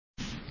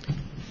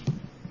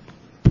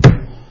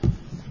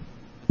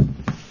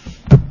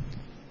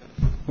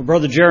Well,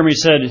 Brother Jeremy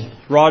said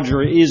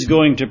Roger is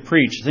going to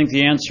preach. I think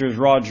the answer is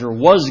Roger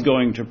was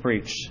going to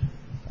preach.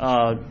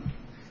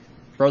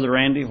 Brother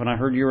Andy, when I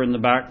heard you were in the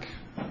back,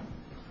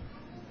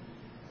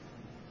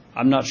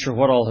 I'm not sure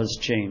what all has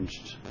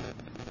changed.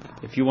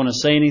 If you want to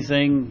say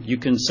anything, you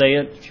can say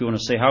it. If you want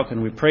to say, how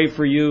can we pray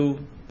for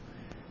you?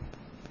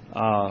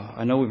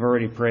 I know we've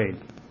already prayed.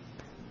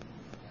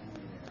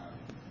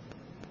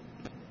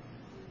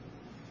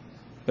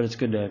 But it's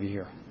good to have you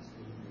here.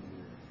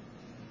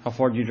 How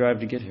far did you drive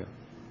to get here?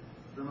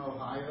 From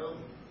Ohio.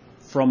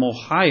 From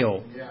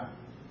Ohio? Yeah.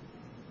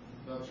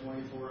 About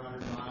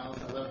 2,400 miles.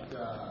 I left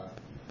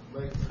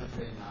late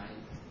Thursday night.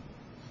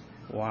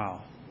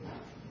 Wow.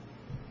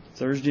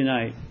 Thursday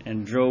night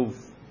and drove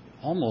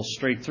almost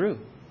straight through.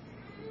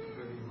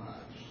 Pretty much.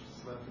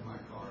 Slept in my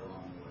car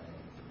along the way.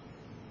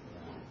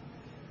 Yeah.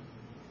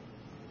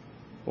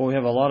 Well, we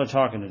have a lot of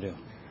talking to do.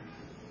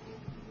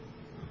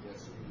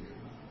 Yes, we do.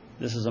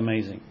 This is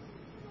amazing.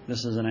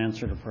 This is an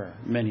answer to prayer.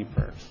 Many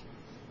prayers.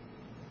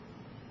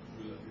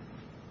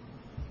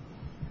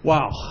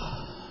 Wow.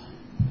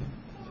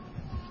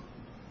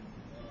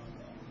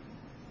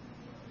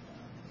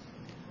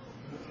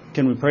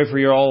 Can we pray for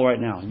you all right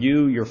now?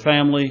 You, your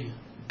family,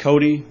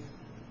 Cody.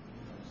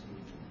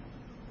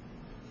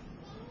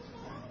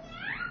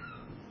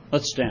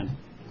 Let's stand.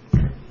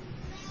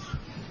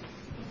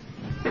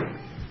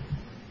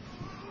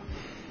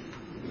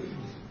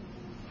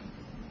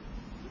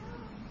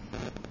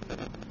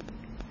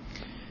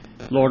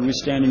 Lord, we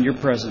stand in your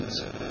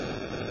presence.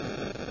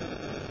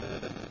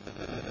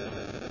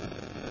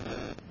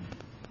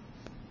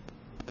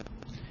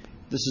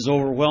 This is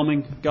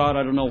overwhelming. God,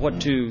 I don't know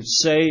what to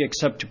say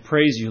except to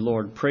praise you,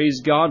 Lord.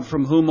 Praise God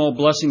from whom all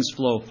blessings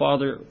flow.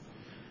 Father,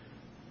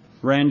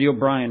 Randy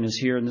O'Brien is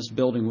here in this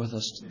building with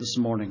us this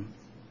morning.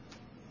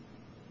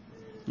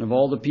 And of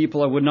all the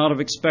people I would not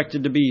have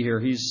expected to be here,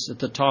 he's at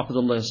the top of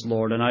the list,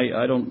 Lord. And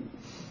I don't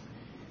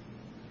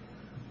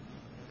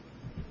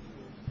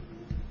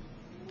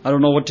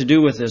know what to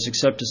do with this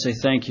except to say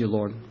thank you,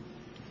 Lord.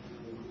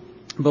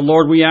 But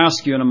Lord, we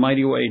ask you in a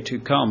mighty way to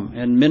come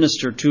and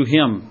minister to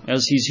him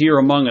as he's here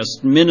among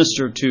us.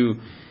 Minister to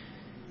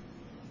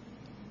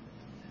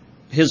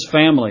his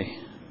family.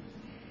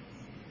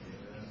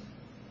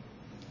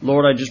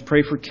 Lord, I just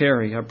pray for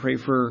Carrie. I pray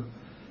for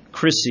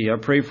Chrissy. I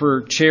pray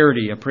for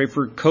Charity. I pray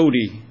for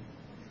Cody.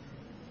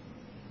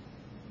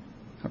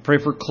 I pray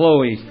for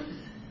Chloe,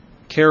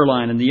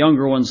 Caroline, and the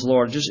younger ones,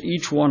 Lord. Just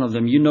each one of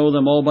them. You know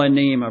them all by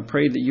name. I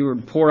pray that you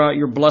would pour out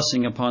your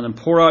blessing upon them.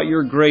 Pour out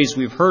your grace.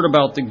 We've heard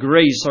about the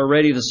grace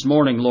already this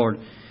morning, Lord.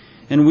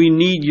 And we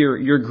need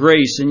your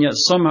grace. And yet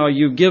somehow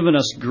you've given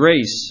us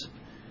grace.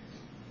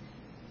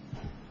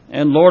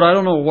 And Lord, I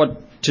don't know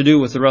what to do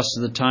with the rest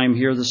of the time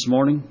here this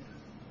morning.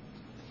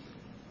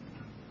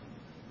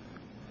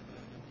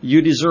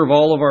 You deserve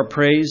all of our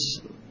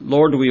praise.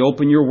 Lord, do we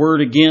open your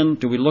word again?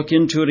 Do we look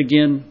into it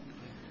again?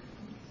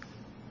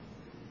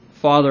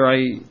 Father,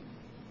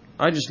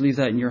 I just leave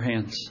that in your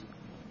hands.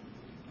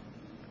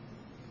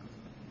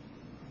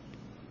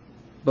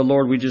 But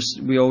Lord,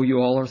 we owe you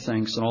all our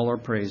thanks and all our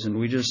praise, and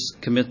we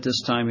just commit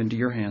this time into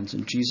your hands.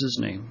 In Jesus'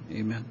 name,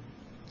 amen.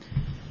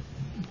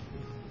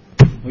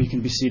 Well, you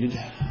can be seated.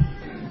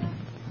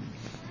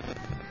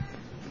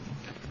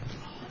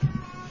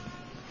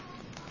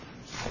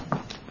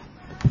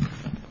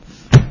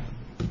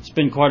 It's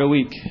been quite a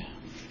week.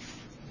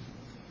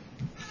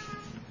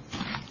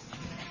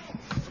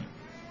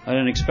 I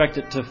didn't expect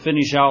it to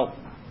finish out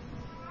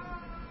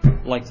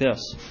like this.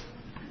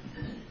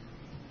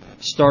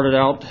 Started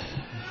out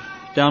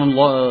down in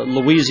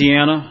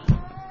Louisiana.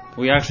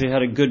 We actually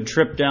had a good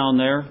trip down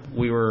there.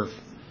 We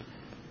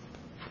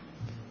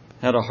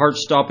had a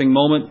heart-stopping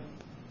moment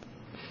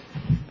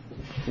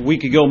a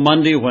week ago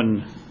Monday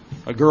when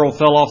a girl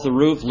fell off the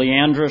roof,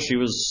 Leandra. She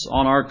was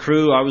on our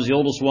crew. I was the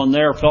oldest one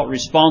there. Felt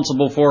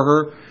responsible for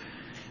her.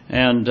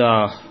 And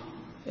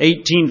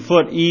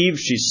 18-foot Eve,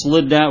 she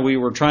slid down. We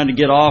were trying to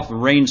get off. A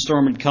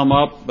rainstorm had come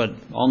up, but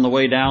on the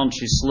way down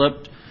she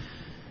slipped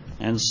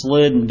and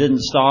slid and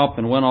didn't stop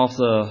and went off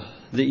the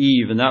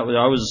eave. And I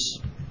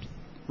was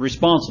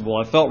responsible.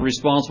 I felt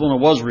responsible and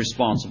I was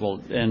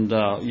responsible. And,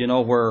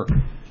 where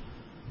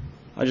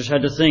I just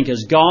had to think,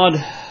 as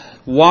God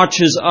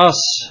watches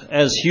us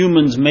as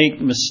humans make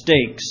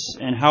mistakes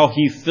and how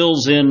He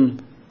fills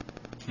in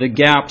the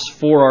gaps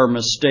for our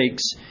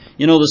mistakes.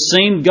 The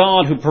same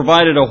God who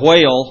provided a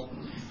whale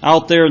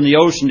out there in the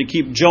ocean to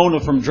keep Jonah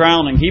from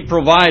drowning, He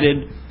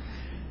provided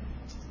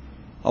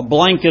a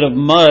blanket of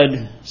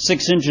mud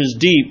 6 inches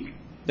deep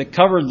that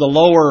covered the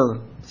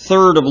lower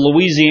third of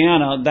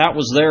Louisiana. That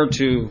was there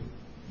to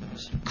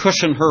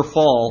cushion her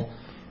fall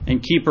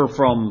and keep her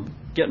from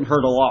getting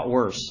hurt a lot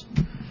worse.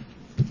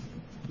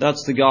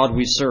 That's the God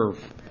we serve.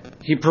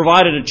 He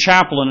provided a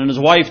chaplain and his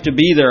wife to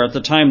be there at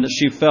the time that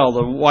she fell.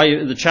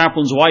 The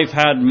chaplain's wife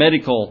had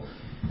medical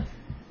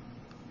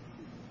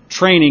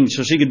training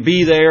so she could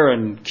be there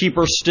and keep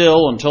her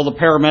still until the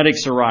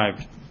paramedics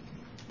arrived.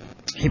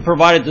 He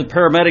provided the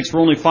paramedics were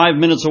only 5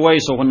 minutes away,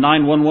 so when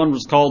 911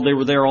 was called, they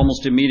were there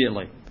almost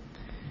immediately.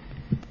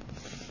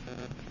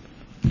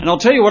 And I'll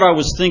tell you what I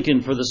was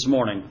thinking for this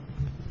morning.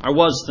 I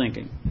was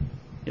thinking,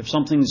 if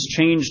something's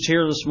changed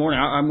here this morning,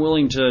 I'm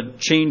willing to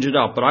change it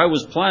up. But I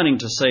was planning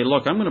to say,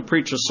 look, I'm going to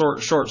preach a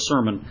short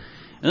sermon,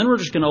 and then we're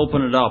just going to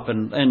open it up.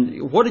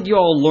 And what did you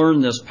all learn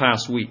this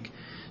past week?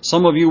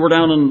 Some of you were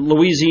down in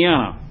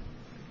Louisiana.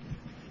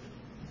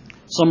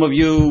 Some of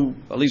you,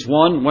 at least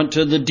one, went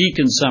to the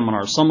deacon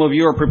seminar. Some of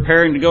you are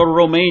preparing to go to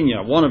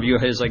Romania. One of you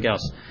is, I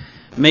guess.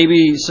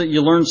 Maybe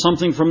you learned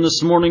something from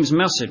this morning's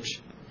message.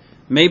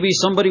 Maybe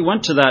somebody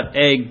went to that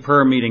ag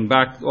prayer meeting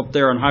back up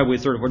there on Highway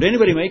 34. Did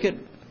anybody make it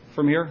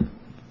from here?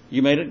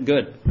 You made it?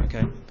 Good.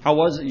 Okay. How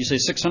was it? You say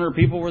 600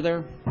 people were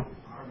there? I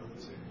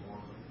would say more.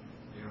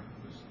 Yeah, it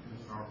was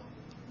powerful.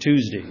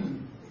 Tuesday.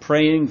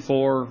 Praying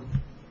for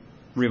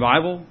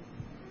revival?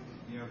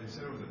 Yeah, they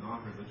said it was a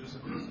non-religious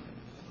event.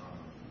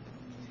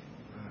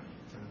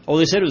 Oh,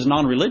 they said it was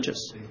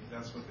non-religious.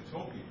 That's what they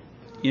told people.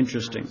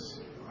 Interesting.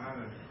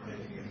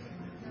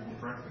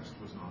 Breakfast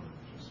was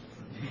non-religious.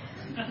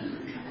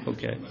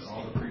 Okay. But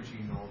all the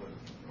preaching, all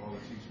the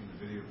teaching,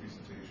 the video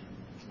presentation,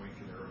 wink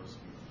and arrows.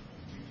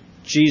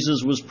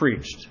 Jesus was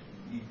preached.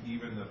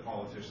 Even the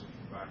politicians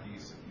from back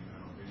east,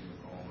 on video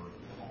call, were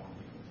calling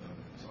people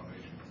to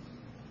salvation.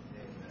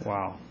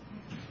 Wow.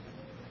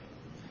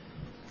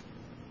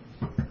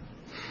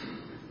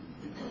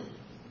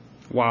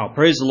 Wow.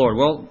 Praise the Lord.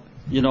 Well,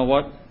 you know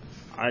what?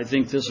 I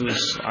think this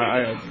was,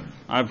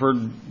 I've heard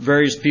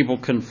various people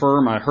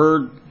confirm. I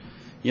heard,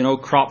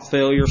 crop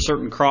failure,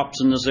 certain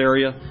crops in this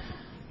area.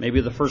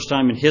 Maybe the first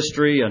time in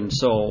history. And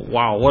so,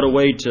 wow, what a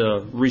way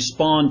to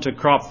respond to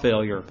crop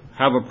failure.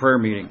 Have a prayer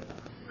meeting.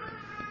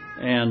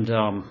 And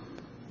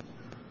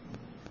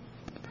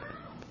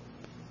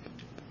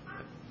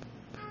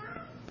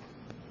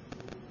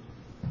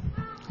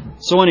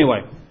so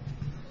anyway,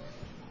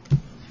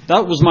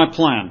 that was my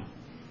plan.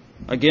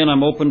 Again,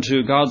 I'm open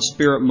to God's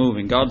Spirit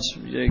moving.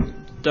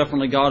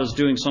 Definitely God is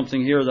doing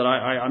something here that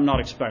I'm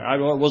not expecting. I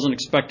wasn't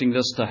expecting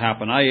this to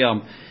happen.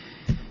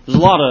 There's a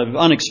lot of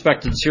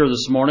unexpecteds here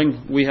this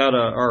morning. We had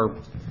our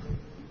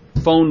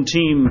phone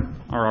team,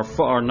 or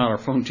not our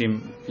phone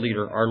team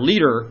leader, our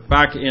leader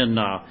back in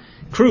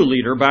crew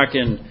leader back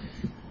in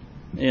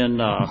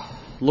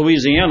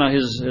Louisiana.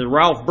 His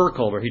Ralph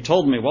Burkholder. He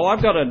told me, well,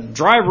 I've got a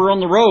driver on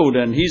the road,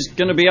 and he's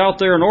going to be out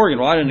there in Oregon.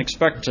 Well, I didn't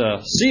expect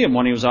to see him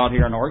when he was out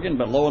here in Oregon,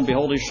 but lo and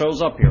behold, he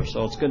shows up here.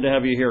 So it's good to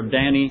have you here,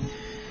 Danny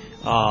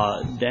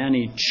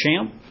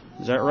Champ.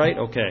 Is that right?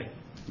 Okay.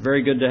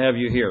 Very good to have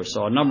you here.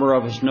 So a number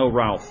of us know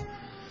Ralph.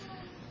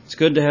 It's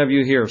good to have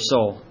you here.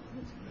 So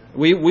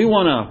we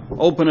want to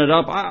open it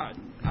up. I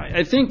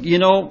think, if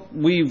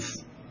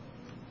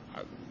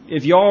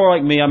y'all are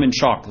like me, I'm in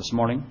shock this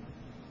morning.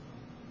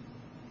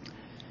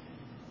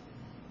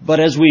 But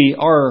as we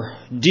are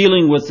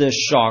dealing with this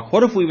shock,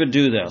 what if we would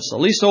do this? At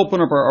least open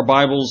up our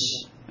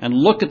Bibles and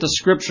look at the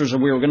scriptures that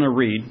we were going to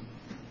read.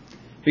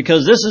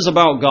 Because this is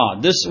about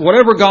God.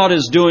 Whatever God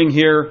is doing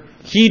here,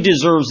 He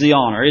deserves the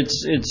honor.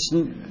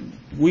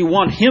 We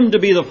want Him to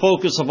be the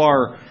focus of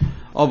our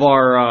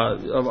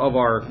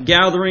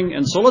gathering,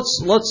 and so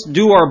let's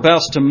do our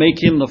best to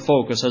make Him the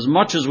focus. As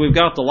much as we've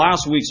got the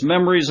last week's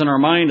memories in our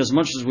mind, as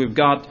much as we've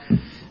got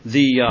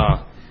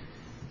the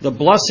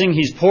blessing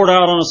He's poured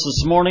out on us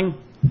this morning.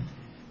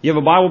 You have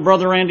a Bible,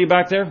 Brother Randy,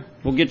 back there?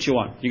 We'll get you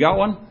one. You got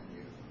one?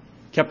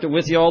 Kept it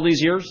with you all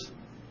these years?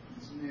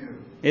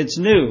 It's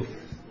new.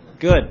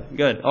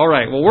 Good. All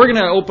right. Well, we're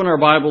going to open our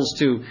Bibles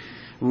to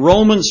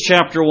Romans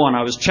chapter 1.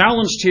 I was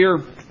challenged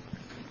here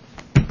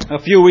a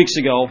few weeks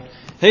ago.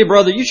 Hey,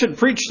 brother, you should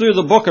preach through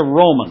the book of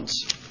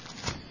Romans.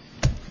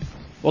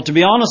 Well, to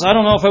be honest, I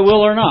don't know if I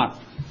will or not.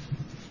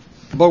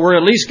 But we're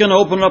at least going to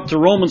open up to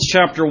Romans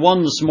chapter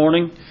 1 this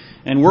morning.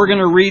 And we're going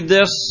to read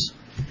this.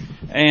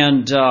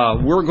 And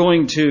we're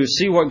going to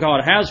see what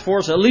God has for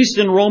us, at least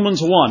in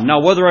Romans 1.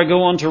 Now, whether I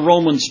go on to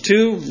Romans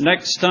 2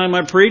 next time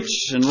I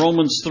preach, and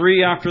Romans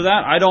 3 after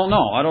that, I don't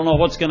know. I don't know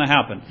what's going to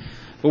happen.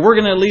 But we're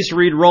going to at least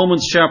read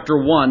Romans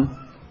chapter 1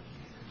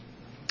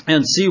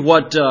 and see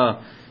what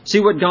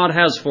God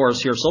has for us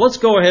here. So let's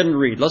go ahead and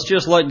read. Let's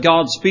just let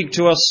God speak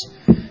to us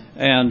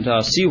and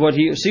see what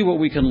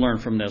we can learn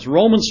from this.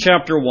 Romans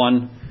chapter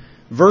 1,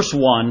 verse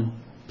 1.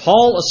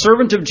 Paul, a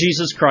servant of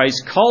Jesus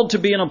Christ, called to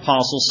be an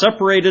apostle,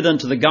 separated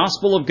unto the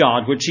gospel of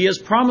God, which He has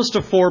promised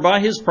afore by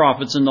His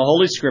prophets in the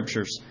Holy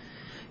Scriptures,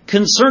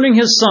 concerning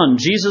His Son,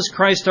 Jesus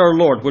Christ our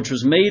Lord, which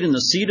was made in the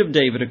seed of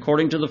David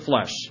according to the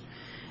flesh,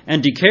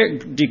 and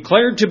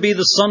declared to be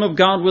the Son of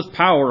God with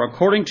power,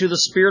 according to the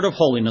Spirit of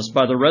holiness,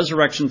 by the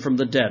resurrection from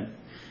the dead,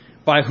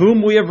 by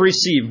whom we have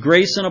received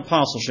grace and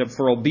apostleship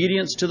for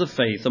obedience to the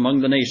faith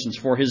among the nations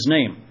for His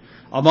name,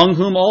 among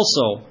whom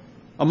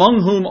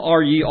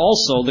are ye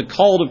also the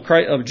called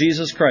of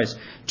Jesus Christ,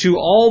 to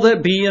all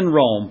that be in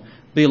Rome,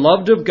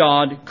 beloved of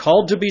God,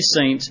 called to be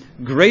saints,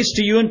 grace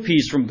to you and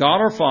peace from God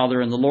our Father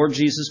and the Lord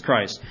Jesus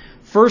Christ.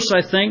 First,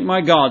 I thank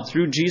my God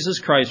through Jesus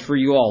Christ for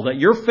you all, that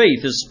your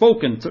faith is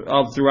spoken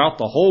of throughout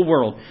the whole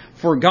world.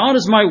 For God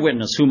is my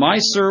witness, whom I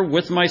serve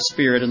with my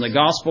spirit in the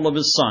gospel of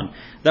His Son,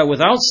 that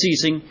without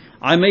ceasing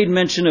I made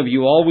mention of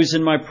you always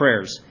in my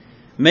prayers,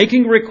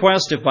 making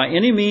request if by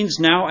any means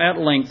now at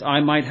length I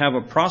might have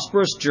a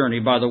prosperous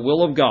journey by the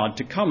will of God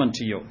to come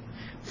unto you.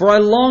 For I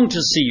long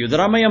to see you, that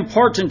I may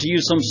impart unto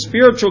you some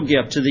spiritual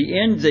gift to the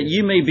end that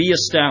ye may be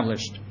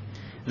established.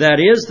 That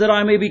is, that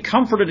I may be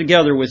comforted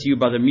together with you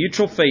by the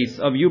mutual faith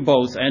of you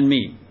both and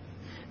me.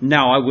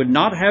 Now I would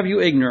not have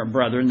you ignorant,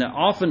 brethren, that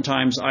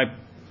oftentimes I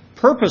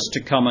purposed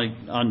to come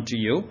unto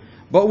you,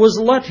 but was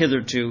let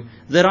hitherto,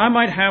 that I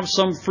might have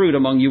some fruit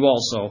among you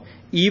also,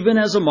 even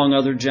as among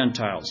other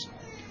Gentiles.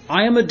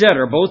 I am a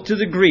debtor both to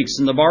the Greeks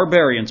and the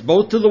barbarians,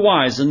 both to the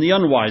wise and the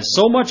unwise.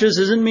 So much as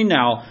is in me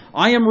now,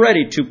 I am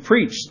ready to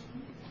preach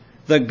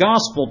the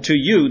gospel to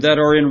you that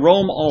are in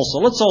Rome also.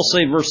 Let's all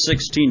say verse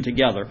 16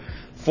 together.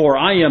 For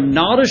I am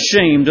not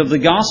ashamed of the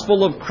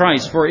gospel of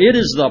Christ, for it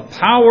is the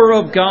power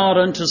of God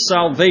unto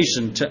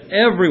salvation to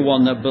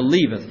everyone that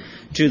believeth,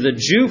 to the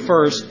Jew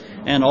first,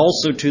 and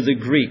also to the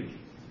Greek.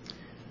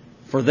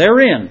 For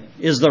therein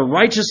is the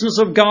righteousness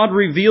of God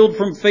revealed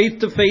from faith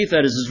to faith,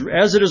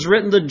 as it is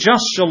written, the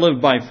just shall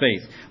live by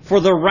faith. For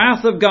the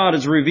wrath of God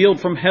is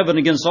revealed from heaven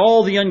against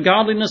all the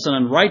ungodliness and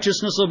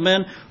unrighteousness of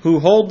men who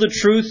hold the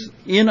truth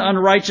in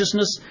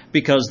unrighteousness,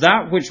 because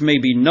that which may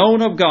be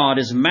known of God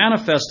is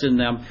manifest in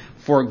them,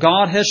 for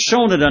God has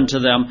shown it unto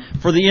them.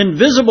 For the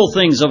invisible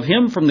things of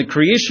Him from the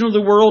creation of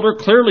the world are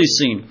clearly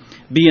seen,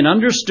 being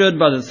understood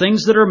by the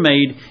things that are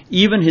made,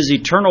 even His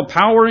eternal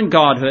power and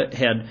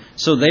Godhead,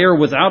 so they are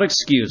without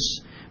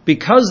excuse.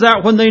 Because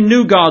that when they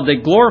knew God, they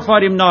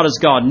glorified Him not as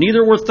God,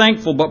 neither were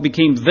thankful, but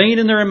became vain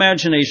in their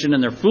imagination,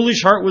 and their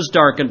foolish heart was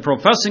darkened.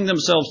 Professing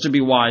themselves to be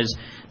wise,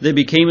 they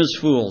became as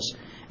fools,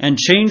 and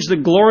changed the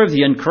glory of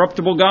the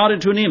incorruptible God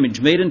into an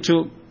image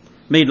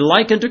made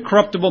like unto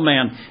corruptible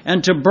man,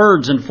 and to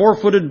birds and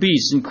four-footed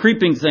beasts and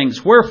creeping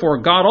things. Wherefore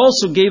God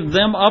also gave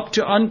them up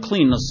to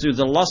uncleanness through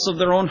the lusts of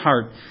their own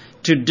heart,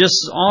 to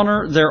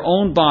dishonor their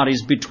own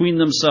bodies between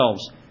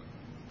themselves,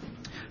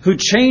 who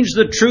changed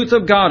the truth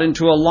of God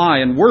into a lie,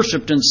 and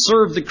worshipped and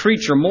served the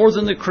creature more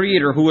than the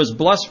Creator, who is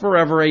blessed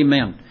forever.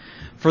 Amen.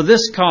 For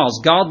this cause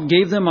God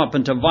gave them up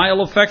into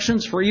vile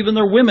affections, for even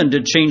their women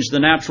did change the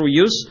natural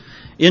use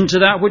into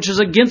that which is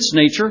against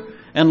nature,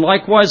 and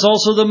likewise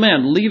also the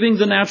men, leaving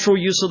the natural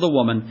use of the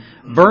woman,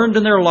 burned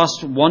in their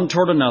lust one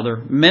toward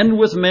another, men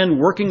with men,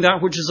 working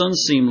that which is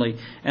unseemly,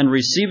 and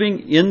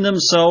receiving in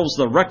themselves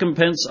the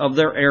recompense of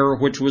their error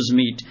which was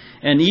meet.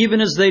 And even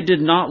as they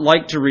did not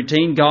like to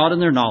retain God in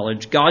their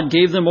knowledge, God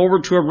gave them over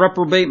to a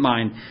reprobate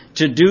mind,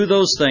 to do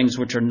those things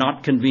which are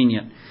not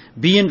convenient,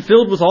 being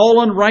filled with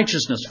all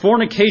unrighteousness,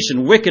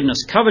 fornication,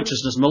 wickedness,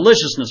 covetousness,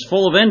 maliciousness,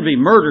 full of envy,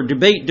 murder,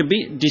 debate,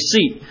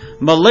 deceit,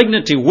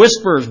 malignity,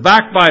 whisperers,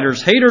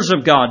 backbiters, haters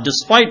of God,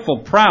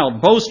 despiteful,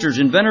 proud, boasters,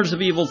 inventors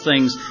of evil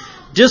things,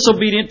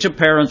 disobedient to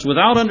parents,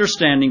 without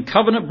understanding,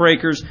 covenant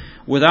breakers,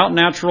 without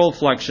natural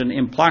affection,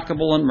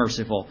 implacable and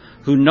merciful,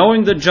 who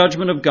knowing the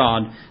judgment of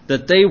God,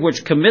 that they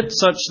which commit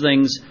such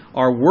things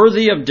are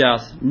worthy of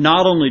death,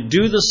 not only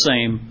do the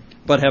same,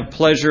 but have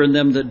pleasure in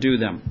them that do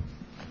them.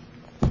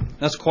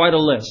 That's quite a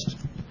list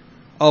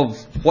of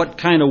what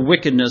kind of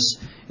wickedness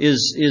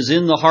is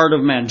in the heart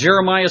of man.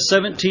 Jeremiah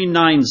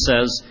 17:9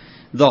 says,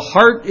 the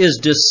heart is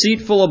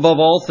deceitful above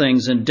all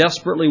things and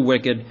desperately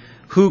wicked.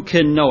 Who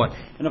can know it?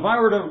 And if I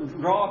were to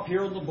draw up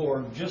here on the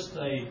board just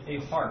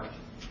a heart,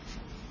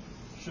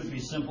 should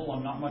be simple.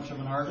 I'm not much of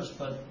an artist,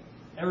 but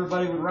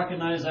everybody would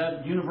recognize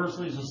that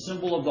universally as a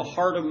symbol of the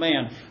heart of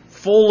man,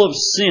 full of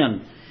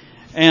sin.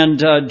 And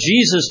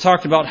Jesus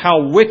talked about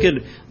how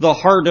wicked the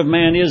heart of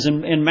man is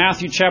in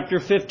Matthew chapter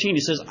 15.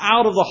 He says,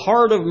 out of the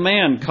heart of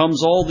man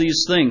comes all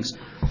these things.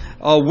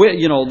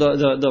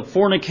 The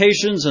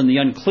fornications and the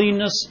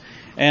uncleanness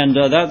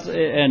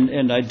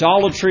and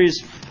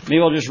idolatries. Maybe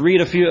I'll just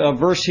read a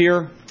verse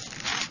here.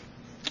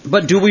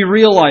 But do we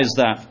realize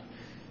that?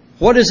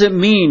 What does it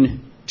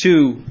mean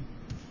to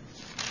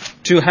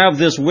have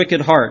this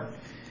wicked heart?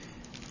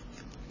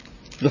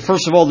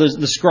 First of all,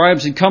 the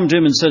scribes had come to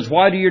him and says,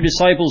 why do your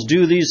disciples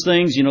do these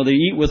things? They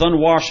eat with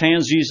unwashed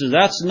hands. Jesus,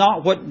 that's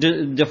not what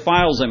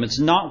defiles them. It's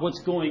not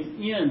what's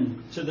going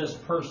in to this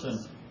person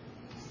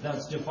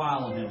that's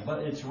defiling him, but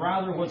it's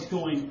rather what's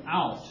going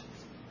out.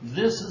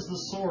 This is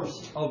the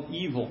source of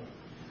evil.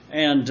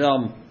 And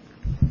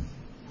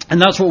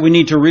that's what we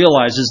need to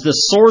realize, is the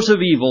source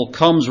of evil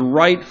comes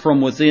right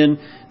from within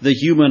the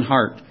human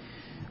heart.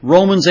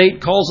 Romans 8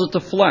 calls it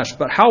the flesh.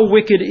 But how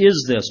wicked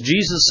is this?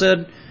 Jesus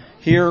said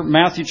here,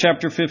 Matthew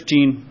chapter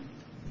 15,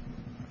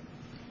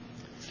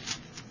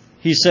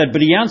 He said,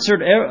 but He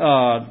answered,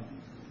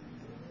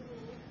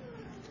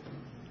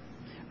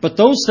 but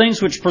those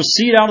things which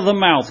proceed out of the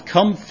mouth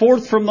come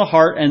forth from the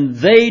heart, and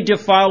they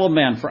defile a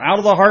man. For out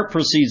of the heart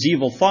proceeds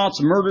evil thoughts,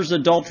 murders,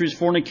 adulteries,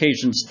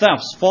 fornications,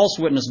 thefts, false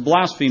witness,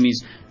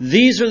 blasphemies.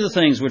 These are the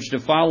things which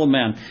defile a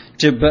man.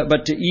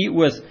 But to eat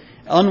with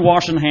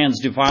unwashed hands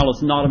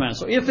defileth not a man.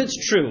 So if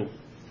it's true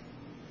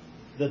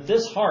that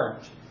this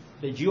heart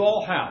that you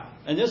all have,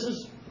 and this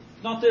is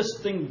not this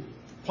thing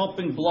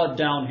pumping blood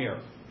down here.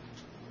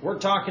 We're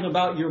talking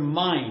about your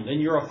mind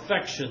and your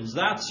affections.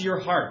 That's your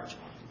heart.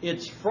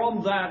 It's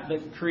from that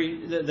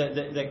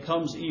that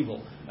comes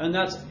evil. And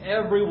that's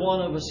every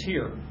one of us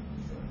here.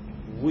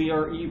 We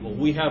are evil.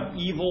 We have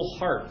evil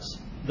hearts.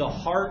 The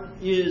heart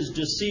is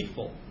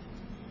deceitful.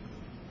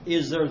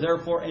 Is there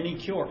therefore any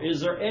cure? Is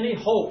there any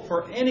hope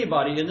for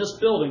anybody in this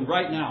building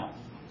right now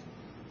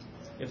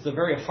if the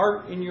very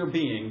heart in your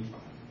being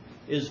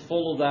is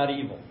full of that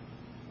evil?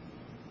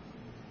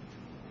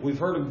 We've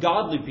heard of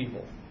godly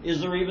people.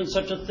 Is there even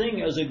such a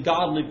thing as a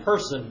godly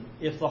person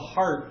if the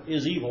heart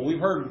is evil? We've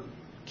heard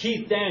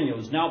Keith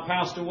Daniels, now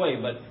passed away,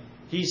 but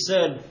he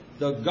said,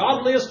 the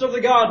godliest of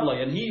the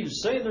godly. And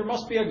he's saying there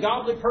must be a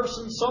godly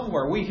person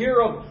somewhere. We hear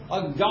of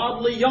a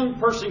godly young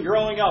person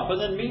growing up, and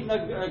then meeting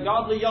a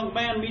godly young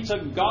man meets a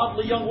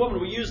godly young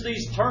woman. We use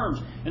these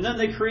terms. And then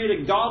they create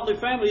a godly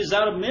family. Is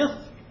that a myth?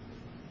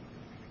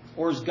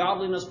 Or is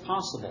godliness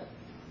possible?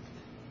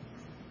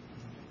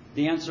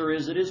 The answer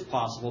is it is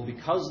possible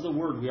because of the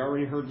word we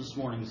already heard this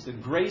morning. It's the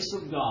grace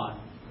of God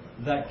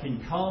that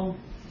can come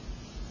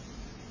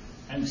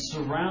and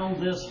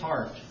surround this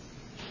heart.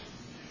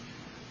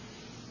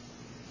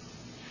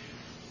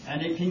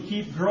 And it can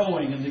keep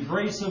growing, and the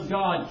grace of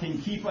God can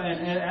keep,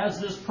 and as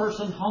this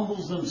person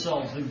humbles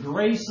themselves, the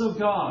grace of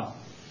God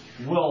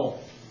will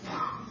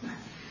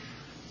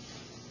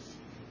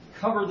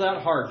cover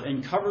that heart,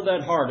 and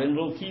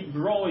it'll keep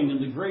growing, and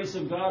the grace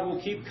of God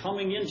will keep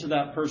coming into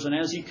that person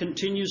as he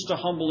continues to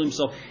humble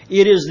himself.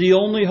 It is the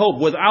only hope.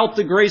 Without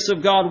the grace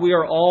of God, we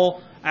are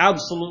all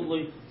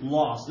absolutely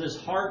lost. This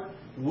heart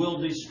will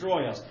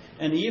destroy us.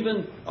 And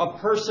even a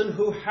person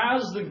who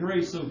has the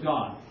grace of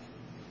God,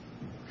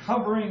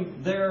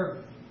 covering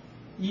their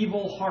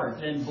evil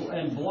heart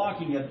and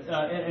blocking it.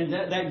 And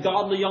that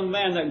godly young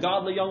man, that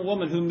godly young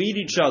woman who meet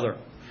each other.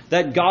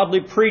 That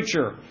godly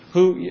preacher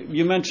who,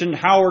 you mentioned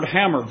Howard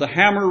Hammer, the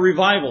Hammer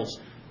revivals.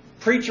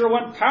 Preacher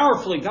went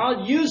powerfully.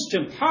 God used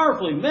him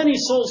powerfully. Many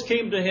souls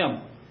came to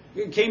him,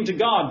 came to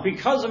God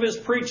because of his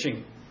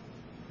preaching.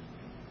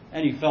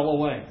 And he fell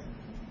away.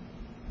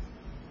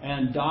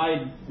 And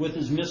died with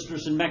his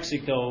mistress in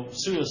Mexico,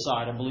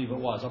 suicide, I believe it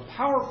was. A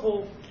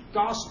powerful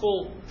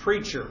gospel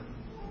preacher,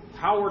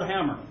 Howard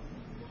Hammer.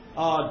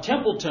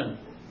 Templeton,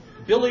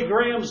 Billy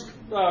Graham's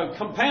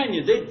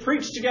companion. They'd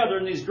preach together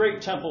in these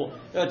great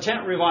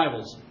tent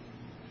revivals.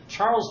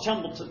 Charles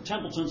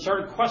Templeton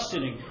started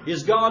questioning,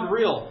 is God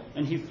real?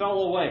 And he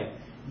fell away.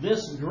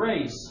 This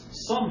grace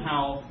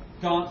somehow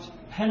got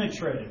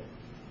penetrated.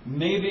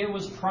 Maybe it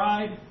was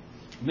pride.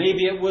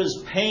 Maybe it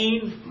was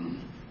pain.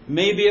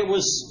 Maybe it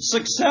was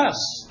success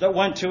that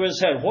went to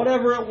his head.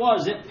 Whatever it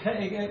was, it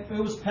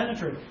was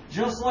penetrated.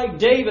 Just like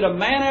David, a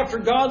man after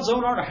God's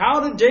own heart.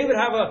 How did David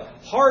have a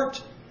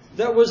heart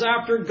that was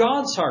after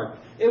God's heart?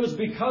 It was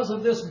because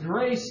of this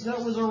grace that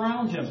was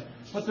around him.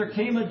 But there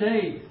came a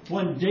day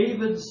when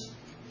David's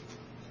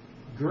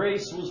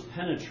grace was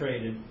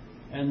penetrated,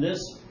 and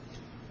this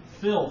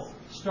filth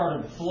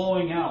started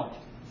flowing out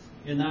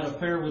in that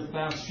affair with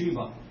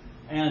Bathsheba.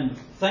 And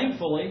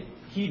thankfully,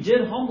 he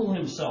did humble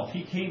himself.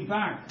 He came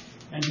back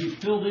and he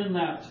filled in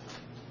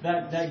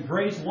that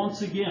grace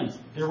once again.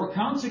 There were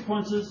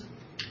consequences,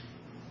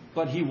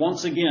 but he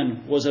once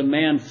again was a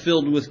man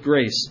filled with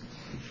grace.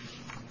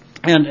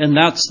 And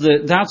that's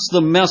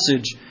the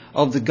message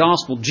of the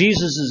gospel.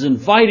 Jesus is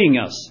inviting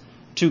us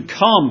to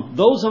come.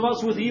 Those of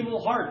us with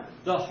evil heart.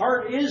 The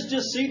heart is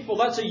deceitful.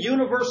 That's a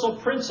universal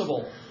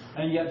principle.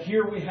 And yet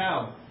here we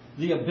have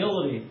the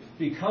ability,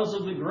 because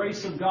of the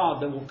grace of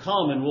God that will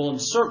come and will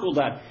encircle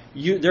that.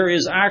 There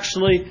is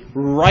actually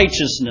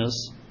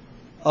righteousness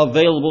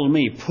available to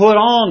me. Put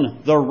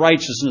on the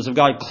righteousness of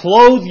God.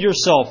 Clothe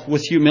yourself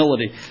with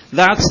humility.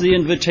 That's the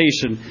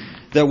invitation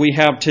that we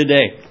have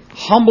today.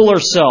 Humble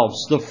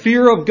ourselves. The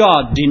fear of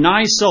God.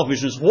 Deny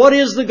selfishness. What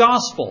is the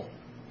gospel?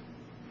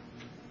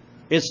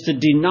 It's to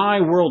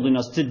deny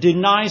worldliness, to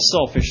deny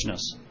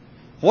selfishness.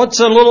 What's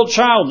a little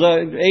child?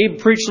 Abe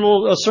preached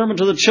a sermon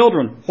to the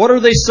children. What are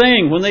they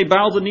saying when they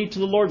bow the knee to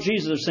the Lord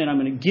Jesus? They're saying, I'm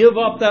going to give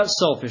up that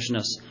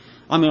selfishness.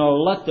 I'm going to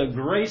let the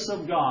grace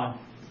of God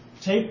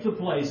take the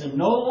place. And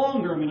no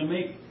longer I'm going to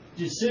make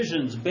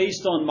decisions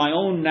based on my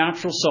own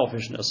natural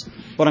selfishness.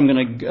 But I'm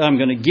going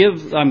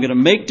to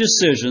make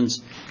decisions,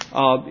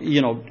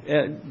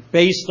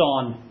 based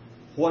on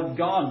what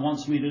God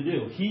wants me to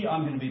do.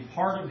 I'm going to be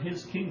part of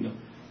His kingdom.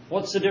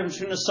 What's the difference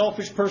between a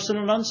selfish person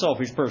and an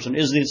unselfish person?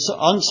 Is the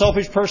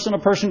unselfish person a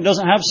person who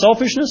doesn't have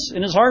selfishness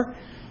in his heart?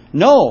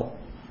 No.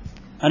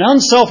 An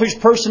unselfish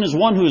person is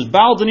one who has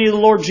bowed the knee to the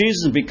Lord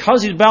Jesus, and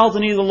because he's bowed the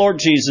knee to the Lord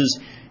Jesus,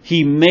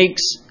 he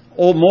makes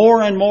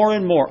more and more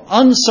and more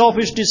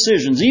unselfish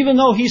decisions. Even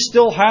though he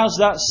still has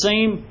that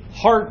same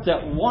heart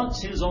that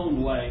wants his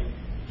own way,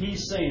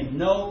 he's saying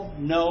no,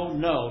 no,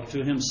 no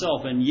to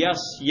himself, and yes,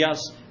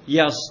 yes,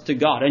 yes to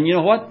God. And you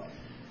know what?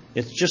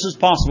 It's just as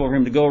possible for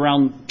him to go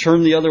around,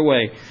 turn the other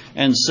way,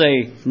 and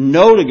say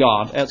no to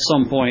God at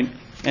some point,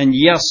 and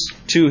yes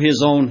to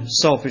his own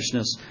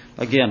selfishness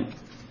again.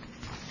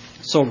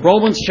 So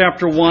Romans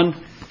chapter 1,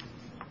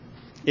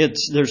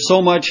 there's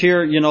so much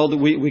here, that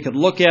we could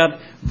look at.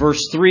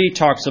 Verse 3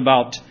 talks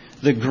about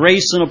the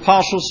grace and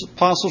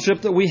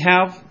apostleship that we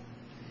have.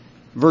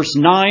 Verse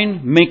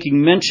 9,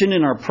 making mention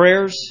in our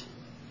prayers.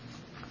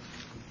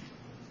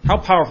 How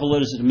powerful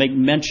is it to make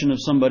mention of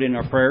somebody in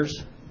our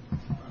prayers?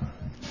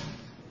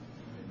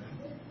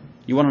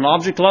 You want an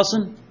object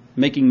lesson?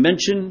 Making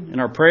mention in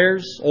our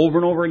prayers over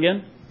and over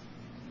again?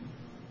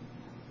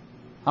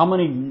 How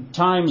many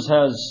times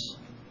has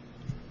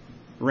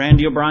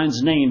Randy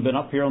O'Brien's name been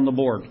up here on the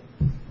board?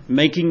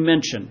 Making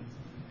mention.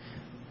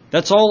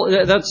 That's all.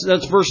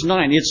 That's verse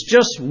 9. It's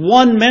just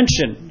one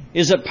mention.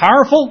 Is it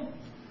powerful?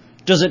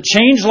 Does it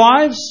change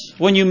lives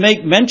when you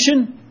make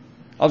mention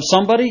of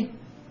somebody?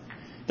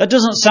 That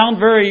doesn't sound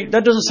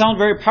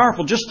very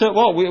powerful.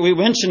 We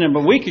mentioned him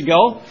a week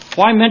ago.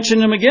 Why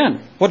mention him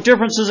again? What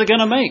difference is it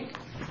going to make?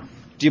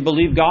 Do you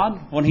believe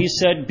God when He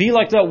said, "Be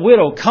like that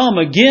widow, come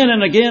again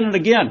and again and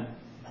again"?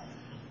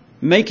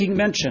 Making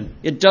mention.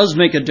 It does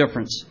make a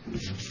difference.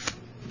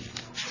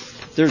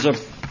 There's a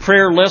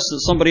prayer list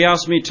that somebody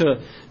asked me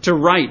to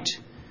write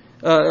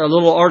a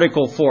little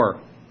article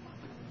for.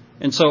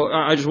 And so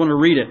I just want to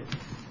read it.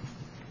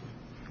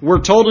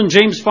 We're told in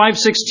James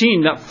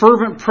 5:16 that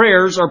fervent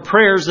prayers are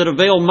prayers that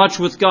avail much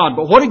with God.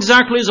 But what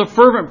exactly is a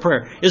fervent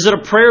prayer? Is it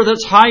a prayer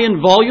that's high in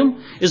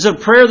volume? Is it a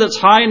prayer that's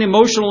high in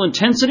emotional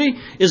intensity?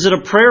 Is it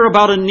a prayer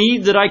about a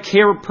need that I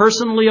care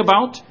personally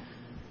about?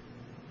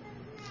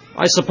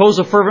 I suppose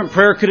a fervent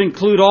prayer could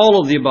include all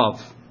of the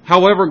above.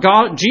 However,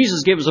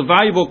 Jesus gave us a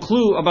valuable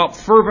clue about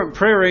fervent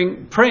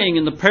praying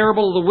in the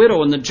parable of the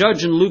widow and the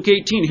judge in Luke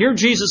 18. Here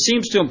Jesus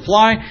seems to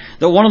imply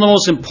that one of the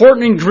most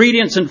important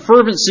ingredients in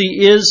fervency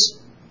is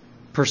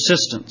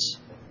persistence.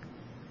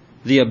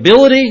 The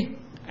ability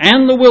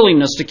and the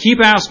willingness to keep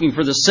asking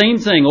for the same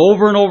thing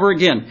over and over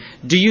again.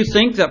 Do you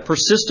think that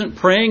persistent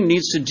praying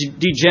needs to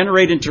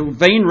degenerate into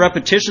vain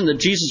repetition that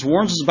Jesus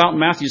warns us about in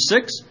Matthew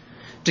 6?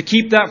 To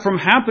keep that from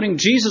happening,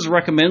 Jesus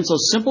recommends a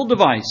simple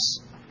device,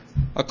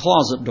 a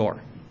closet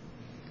door.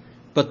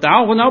 But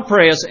thou, when thou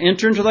prayest,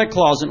 enter into thy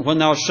closet. When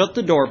thou shut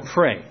the door,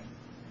 pray.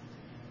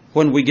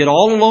 When we get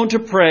all alone to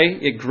pray,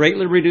 it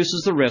greatly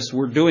reduces the risk.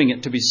 We're doing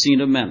it to be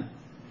seen of men.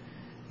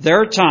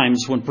 There are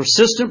times when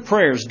persistent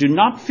prayers do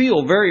not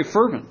feel very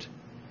fervent.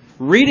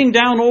 Reading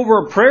down over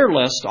a prayer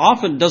list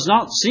often does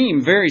not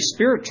seem very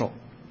spiritual.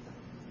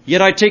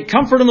 Yet I take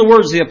comfort in the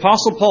words the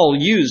Apostle Paul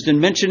used in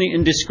mentioning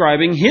and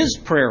describing his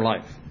prayer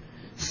life.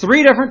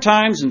 3 different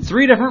times in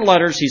 3 different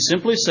letters, he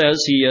simply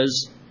says he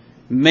is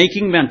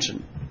making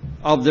mention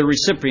of the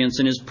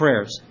recipients in his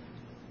prayers.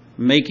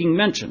 Making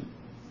mention.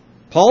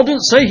 Paul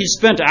didn't say he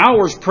spent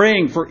hours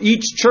praying for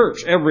each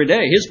church every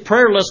day. His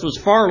prayer list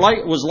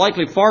was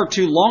likely far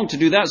too long to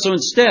do that. So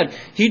instead,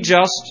 he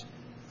just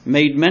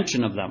made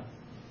mention of them.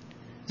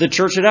 The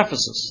church at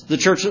Ephesus, the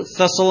church at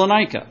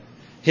Thessalonica,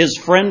 his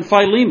friend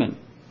Philemon,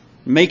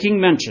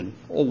 making mention,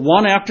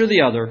 one after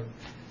the other,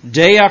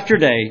 day after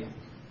day,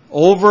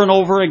 over and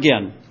over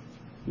again,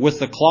 with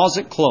the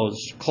closet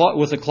closed,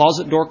 with the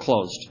closet door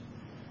closed.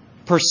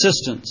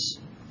 Persistence,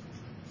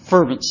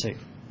 fervency.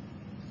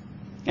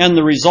 And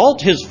the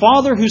result, his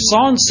Father who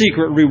saw in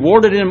secret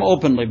rewarded him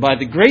openly. By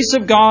the grace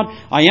of God,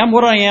 I am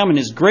what I am, and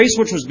His grace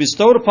which was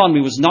bestowed upon me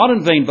was not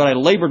in vain, but I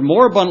labored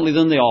more abundantly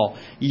than they all.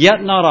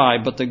 Yet not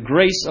I, but the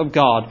grace of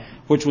God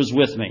which was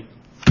with me.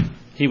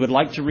 He would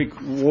like to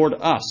reward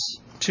us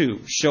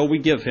too. Shall we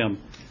give Him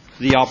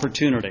the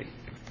opportunity?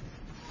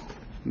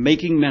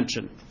 Making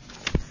mention.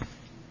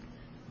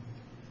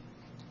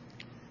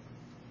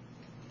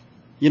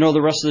 You know,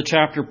 the rest of the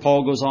chapter,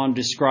 Paul goes on to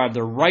describe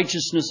the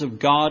righteousness of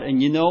God.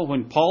 And you know,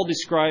 when Paul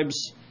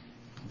describes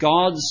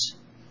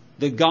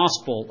the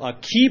gospel, a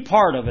key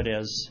part of it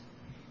is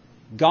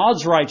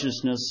God's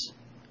righteousness,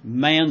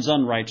 man's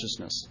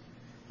unrighteousness.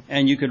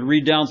 And you could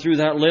read down through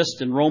that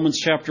list in Romans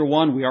chapter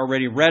 1. We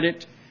already read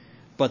it.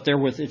 But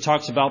it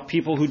talks about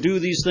people who do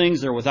these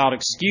things. They're without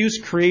excuse.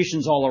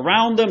 Creation's all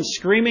around them,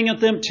 screaming at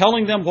them,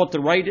 telling them what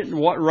right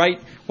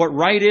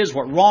is,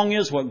 what wrong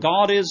is, what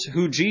God is,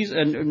 who Jesus,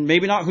 and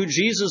maybe not who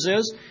Jesus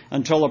is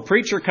until a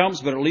preacher comes,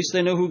 but at least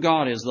they know who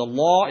God is. The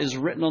law is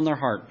written on their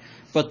heart.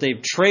 But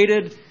they've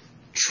traded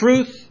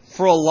truth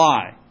for a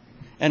lie.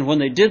 And when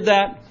they did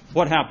that,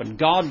 what happened?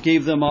 God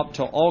gave them up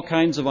to all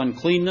kinds of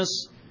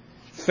uncleanness.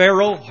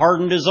 Pharaoh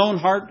hardened his own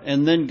heart,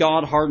 and then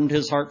God hardened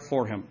his heart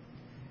for him.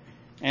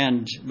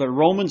 But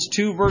Romans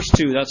 2 verse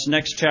 2, that's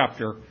next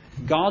chapter,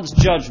 God's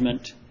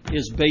judgment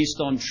is based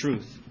on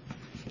truth.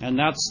 And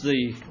that's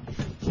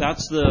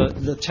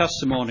the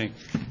testimony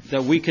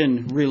that we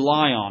can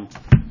rely on.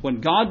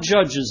 When God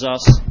judges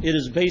us, it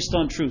is based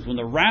on truth. When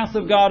the wrath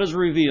of God is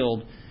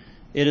revealed,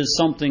 it is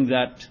something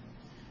that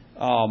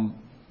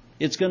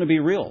it's going to be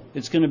real.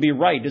 It's going to be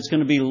right. It's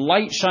going to be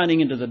light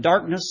shining into the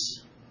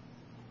darkness.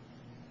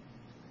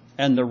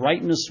 And the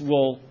rightness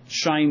will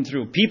shine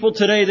through. People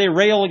today, they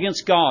rail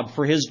against God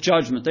for His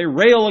judgment. They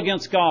rail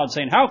against God,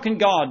 saying, how can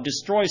God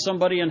destroy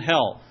somebody in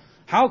hell?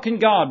 How can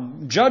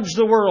God judge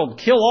the world,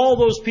 kill all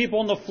those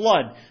people in the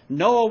flood?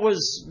 Noah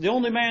was the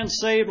only man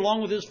saved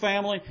along with his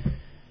family.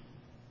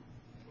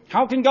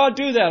 How can God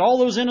do that? All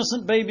those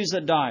innocent babies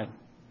that died.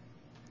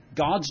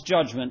 God's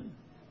judgment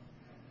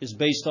is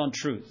based on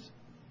truth.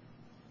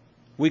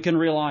 We can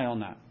rely on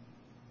that.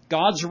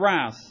 God's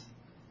wrath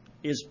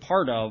is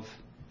part of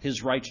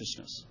His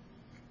righteousness.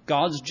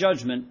 God's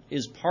judgment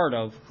is part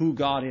of who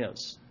God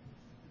is.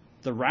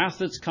 The wrath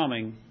that's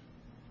coming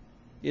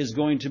is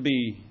going to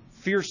be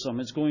fearsome.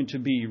 It's going to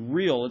be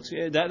real.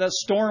 That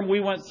storm we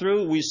went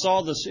through, we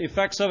saw the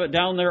effects of it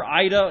down there,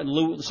 Ida,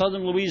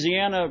 southern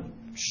Louisiana,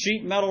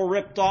 sheet metal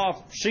ripped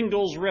off,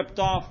 shingles ripped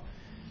off,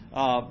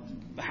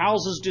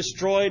 houses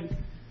destroyed,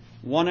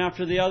 one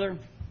after the other.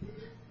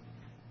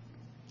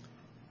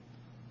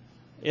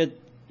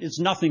 It's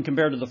nothing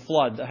compared to the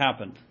flood that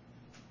happened.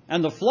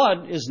 And the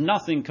flood is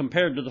nothing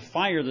compared to the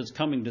fire that's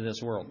coming to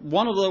this world.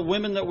 One of the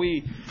women that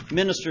we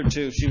ministered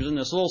to, she was in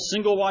this little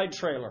single-wide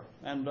trailer.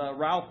 And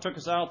Ralph took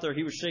us out there.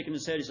 He was shaking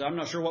his head. He said, I'm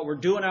not sure what we're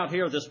doing out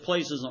here. This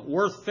place isn't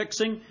worth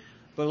fixing.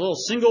 But a little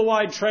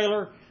single-wide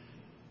trailer.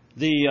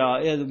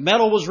 The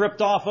metal was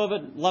ripped off of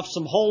it, left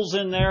some holes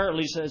in there, at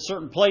least at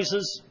certain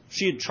places.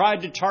 She had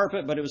tried to tarp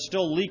it, but it was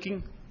still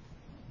leaking.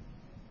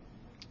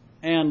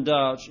 And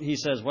he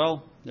says,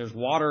 well, there's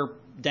water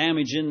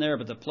damage in there,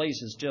 but the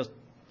place is just...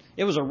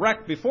 It was a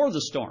wreck before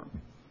the storm.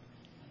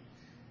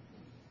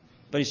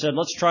 But he said,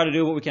 let's try to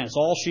do what we can. It's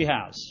all she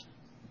has.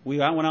 We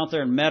went out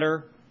there and met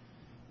her.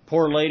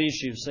 Poor lady,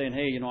 she was saying,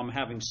 hey, I'm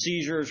having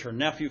seizures. Her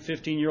nephew,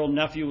 15-year-old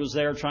nephew, was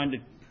there trying to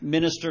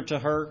minister to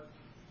her.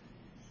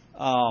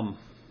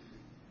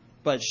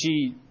 But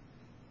she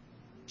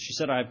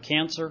said, I have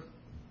cancer.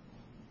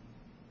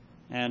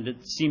 And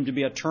it seemed to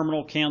be a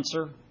terminal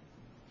cancer.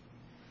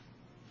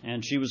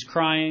 And she was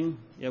crying.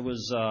 It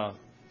was...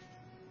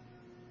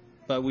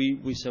 But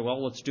we said, well,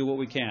 let's do what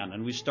we can.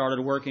 And we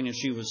started working, and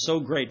she was so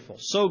grateful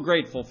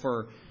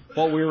for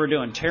what we were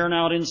doing. Tearing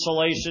out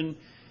insulation,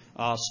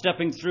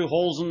 stepping through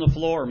holes in the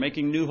floor,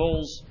 making new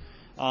holes.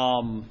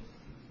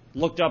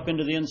 Looked up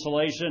into the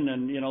insulation,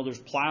 and, there's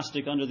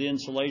plastic under the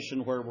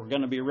insulation where we're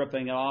going to be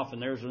ripping it off, and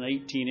there's an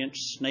 18-inch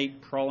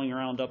snake crawling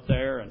around up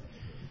there, and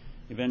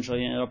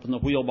eventually ended up in the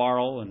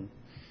wheelbarrow. And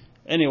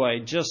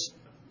anyway, just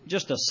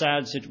a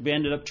sad situation. We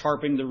ended up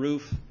tarping the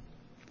roof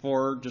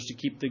for just to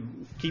keep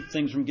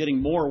things from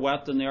getting more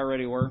wet than they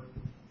already were.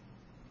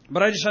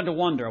 But I just had to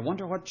wonder. I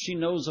wonder what she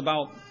knows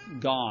about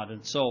God.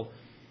 And so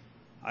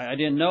I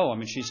didn't know. I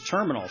mean, she's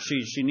terminal.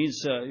 She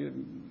needs to,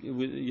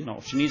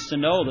 she needs to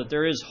know that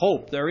there is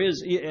hope. There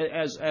is,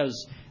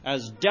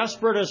 as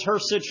desperate as her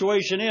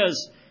situation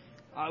is,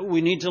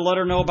 we need to let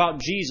her know about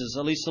Jesus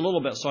at least a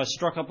little bit. So I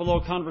struck up a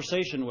little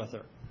conversation with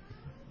her.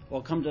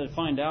 Well, come to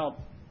find out,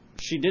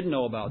 she did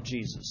know about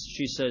Jesus.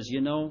 She says,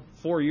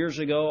 4 years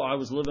ago, I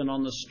was living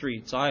on the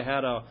streets. I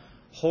had a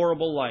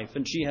horrible life.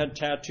 And she had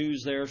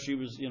tattoos there. She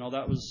was,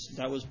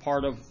 that was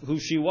part of who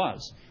she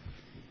was.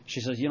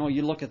 She says,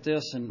 you look at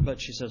this, but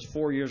she says,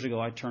 4 years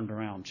ago, I turned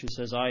around. She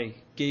says, I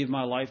gave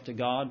my life to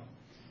God.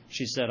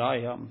 She said,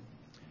 I'm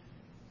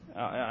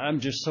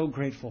just so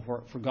grateful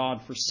for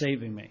God for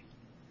saving me.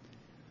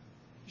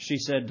 She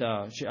said,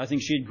 I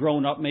think she had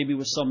grown up maybe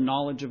with some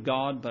knowledge of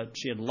God, but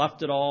she had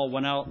left it all,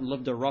 went out and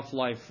lived a rough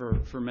life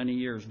for many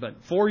years.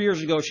 But 4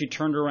 years ago, she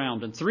turned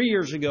around. And 3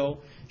 years ago,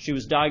 she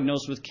was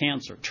diagnosed with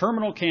cancer,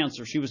 terminal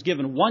cancer. She was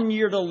given 1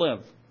 year to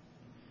live.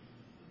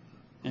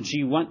 And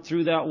she went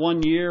through that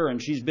 1 year,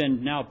 and she's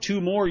been now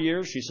 2 more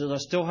years. She says, I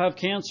still have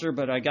cancer,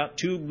 but I got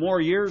 2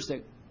 more years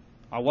that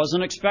I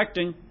wasn't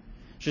expecting.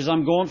 She says,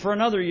 I'm going for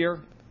another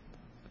year.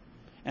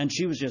 And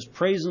she was just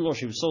praising the Lord.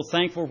 She was so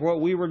thankful for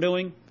what we were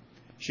doing.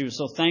 She was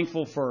so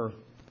thankful for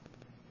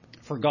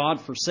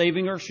God for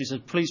saving her. She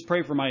said, please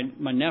pray for my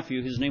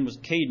nephew. His name was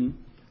Caden.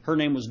 Her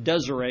name was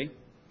Desiree.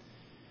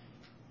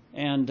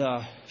 And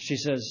she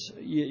says,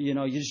 you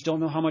just don't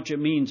know how much it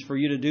means for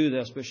you to do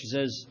this. But she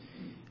says,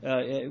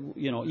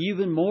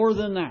 even more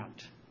than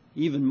that,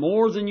 even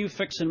more than you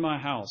fixing my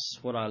house,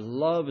 what I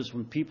love is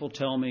when people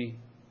tell me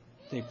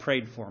they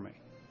prayed for me.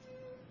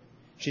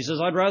 She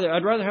says, I'd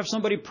rather have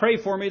somebody pray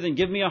for me than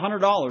give me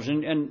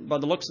 $100. And by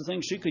the looks of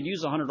things, she could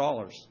use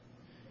 $100.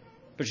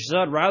 But she said,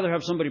 I'd rather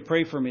have somebody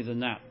pray for me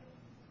than that.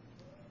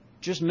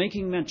 Just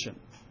making mention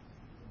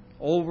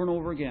over and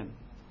over again.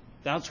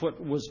 That's what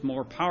was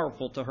more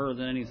powerful to her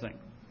than anything.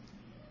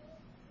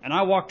 And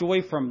I walked away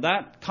from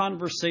that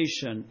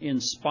conversation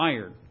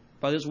inspired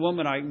by this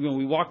woman.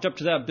 We walked up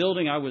to that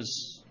building. I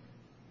was,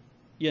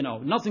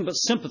 nothing but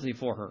sympathy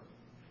for her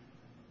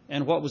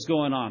and what was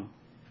going on.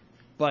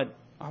 But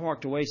I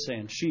walked away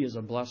saying, she is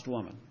a blessed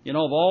woman. Of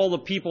all the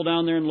people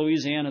down there in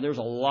Louisiana, there's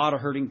a lot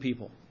of hurting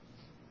people.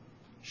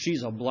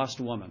 She's a blessed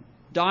woman.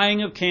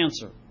 Dying of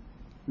cancer.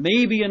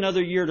 Maybe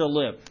another year to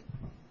live.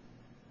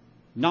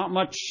 Not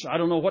much, I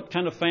don't know what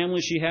kind of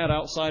family she had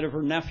outside of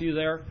her nephew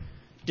there.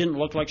 Didn't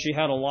look like she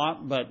had a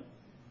lot, but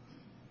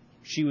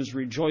she was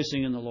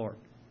rejoicing in the Lord.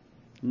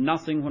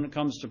 Nothing when it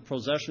comes to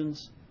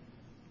possessions,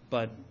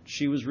 but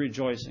she was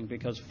rejoicing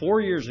because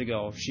 4 years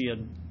ago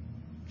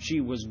she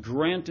was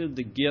granted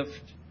the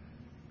gift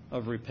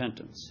of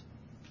repentance.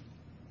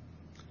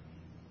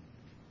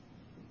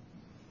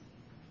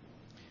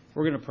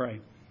 We're going to pray.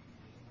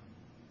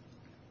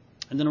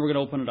 And then we're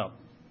going to open it up.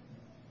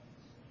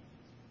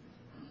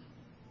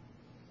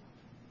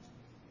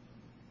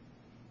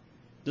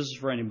 This is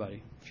for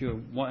anybody. If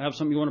you have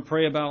something you want to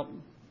pray about,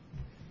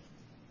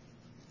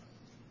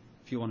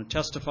 if you want to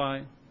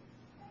testify,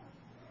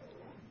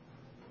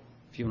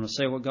 if you want to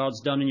say what God's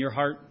done in your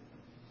heart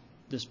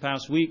this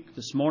past week,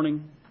 this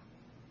morning,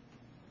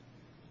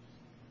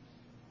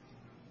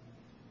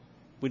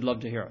 we'd love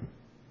to hear it.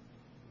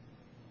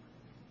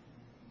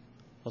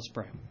 Let's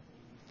pray.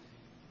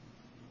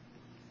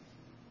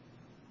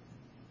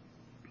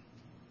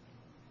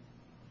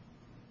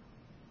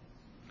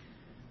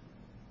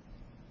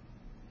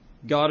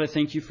 God, I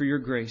thank you for your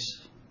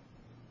grace.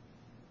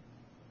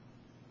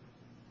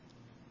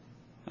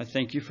 I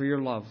thank you for your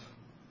love.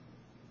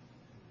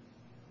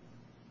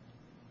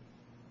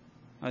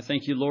 I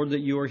thank you, Lord, that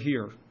you are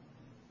here.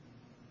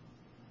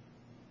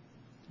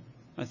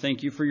 I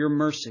thank you for your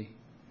mercy.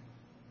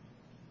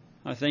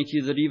 I thank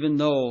you that even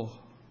though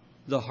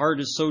the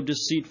heart is so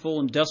deceitful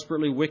and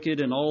desperately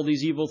wicked and all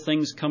these evil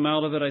things come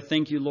out of it, I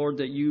thank you, Lord,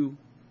 that you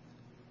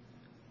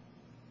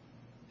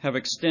have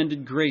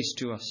extended grace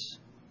to us,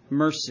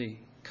 mercy,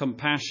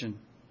 compassion.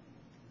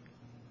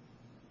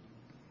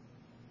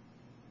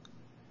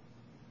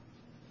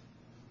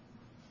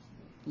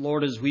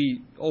 Lord, as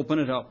we open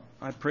it up,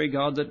 I pray,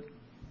 God, that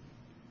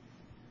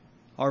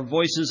our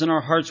voices and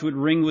our hearts would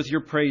ring with your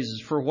praises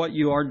for what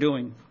you are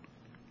doing.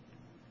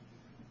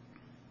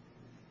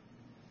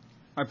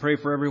 I pray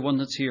for everyone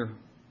that's here.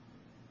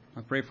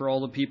 I pray for all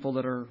the people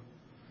that are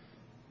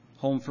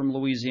home from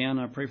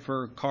Louisiana. I pray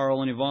for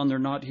Carl and Yvonne. They're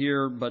not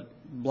here, but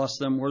bless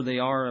them where they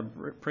are. I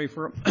pray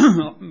for,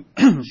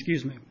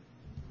 excuse me,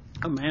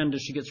 Amanda.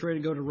 She gets ready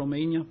to go to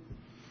Romania.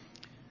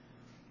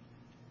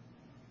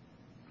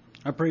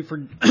 I pray for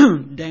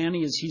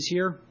Danny as he's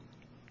here,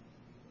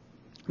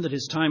 that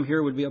his time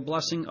here would be a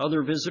blessing.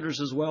 Other visitors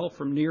as well,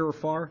 from near or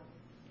far.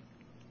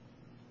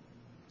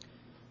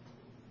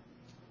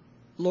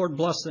 Lord,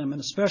 bless them, and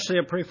especially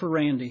I pray for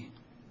Randy.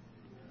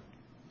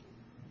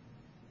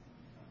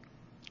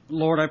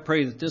 Lord, I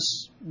pray that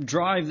this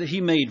drive that he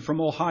made from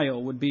Ohio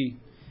would be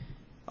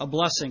a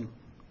blessing.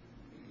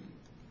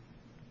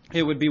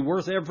 It would be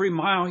worth every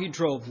mile he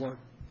drove, Lord.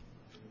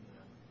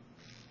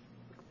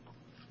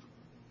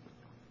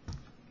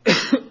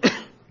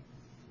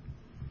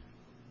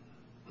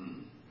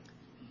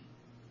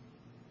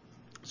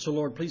 So,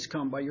 Lord, please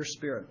come by your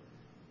Spirit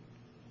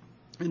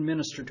and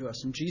minister to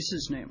us. In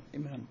Jesus' name,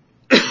 amen.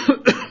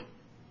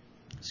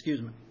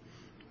 Excuse me.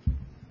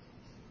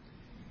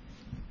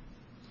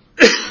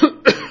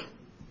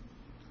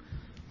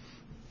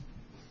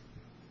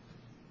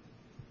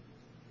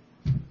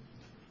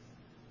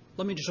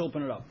 Let me just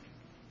open it up.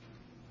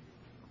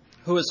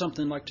 Who has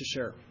something like to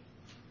share?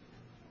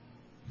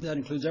 That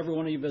includes every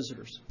one of you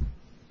visitors.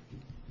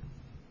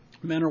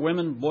 Men or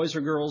women, boys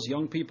or girls,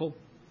 young people.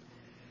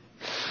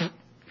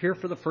 Here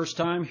for the first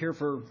time, here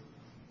for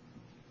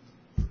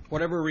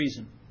whatever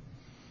reason.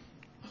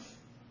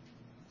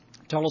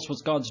 Tell us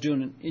what God's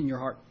doing in your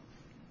heart.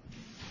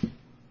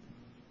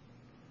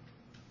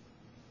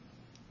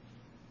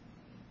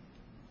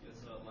 Yes,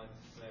 I'd like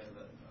to say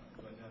that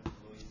going down to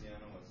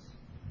Louisiana was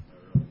a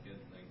really good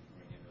thing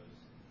for me. It was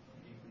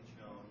a unique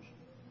challenge.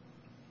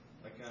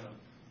 I kind of,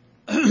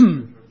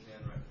 towards the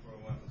end, right before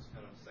I went, was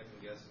kind of second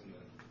guessing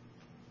that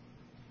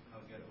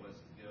how good it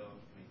was to go.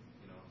 I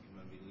mean, I'm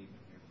going to be leaving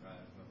here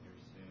Friday, up here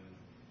soon.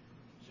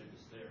 Should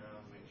just stay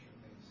around, make sure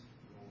things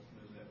roll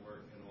smooth at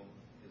work, and all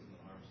his and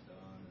the harvest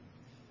done. And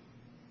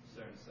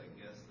starting to second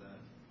guess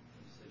that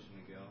decision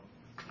to go.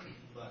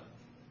 But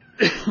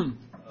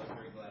I was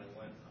very glad I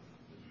went.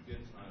 It was a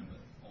good time,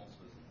 but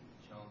also a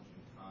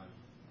challenging time.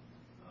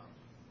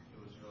 It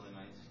was really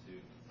nice to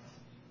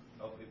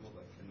help people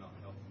that could not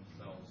help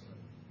themselves, and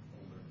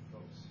older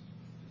folks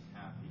just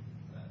happy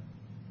that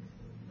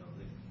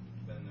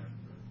they've been there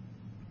for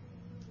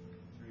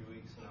 3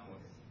 weeks now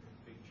with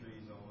big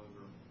trees all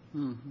over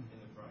in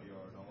the front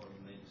yard, all over,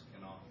 and they just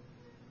cannot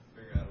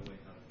figure out a way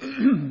how to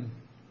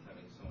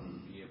having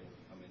someone be able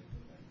to come in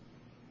and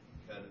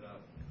cut it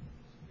up,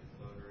 get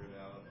loader it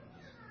out,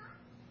 just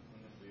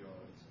clean up the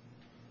yards.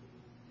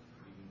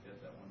 You can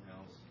get that one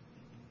house.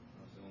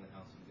 That was the only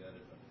house we got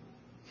it.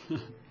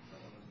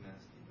 That one was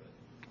nasty, but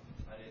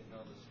I didn't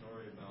know the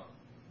story about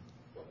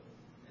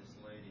this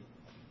lady.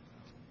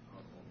 I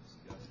was a little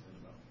disgusted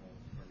about the whole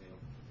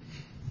ordeal.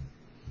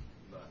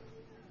 But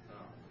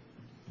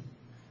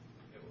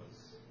it was,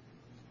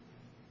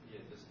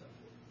 just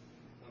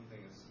one thing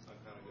is I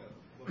kind of got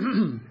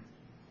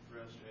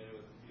frustrated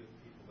with a few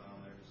people down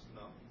there, just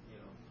not,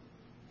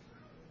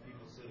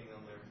 people sitting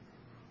on their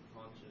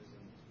haunches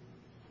and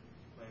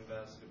playing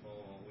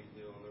basketball while we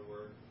do other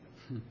work.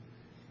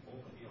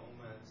 Older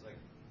man, it's like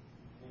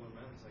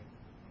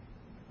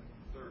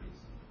 30s.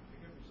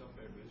 Pick up yourself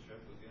a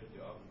bootstrap, go get a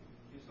job, and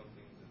do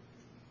something to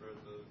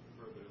further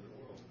the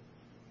world.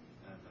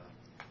 And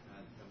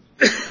that comes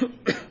to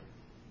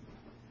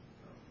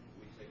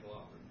we take a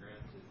lot for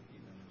granted,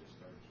 even just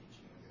our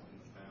teaching in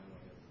the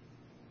family.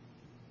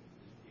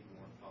 These people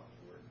weren't taught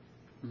to work.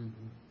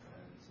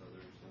 And so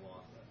there's a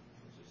lot that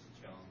was just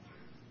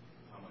challenging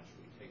how much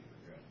we take for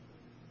granted.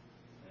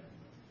 And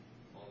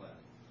all that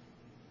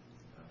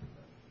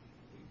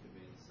we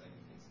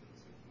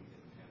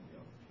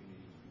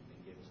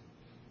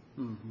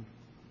Mm-hmm.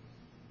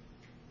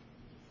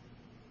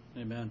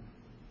 Amen.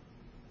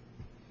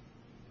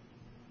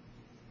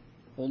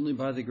 Only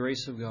by the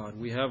grace of God.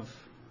 We have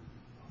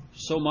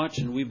so much,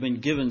 and we've been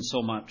given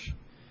so much.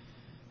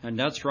 And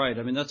that's right.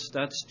 I mean, that's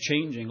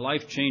changing,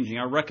 life changing.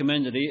 I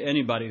recommend it to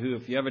anybody who,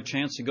 if you have a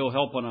chance to go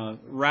help on a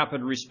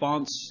rapid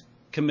response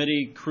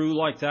committee crew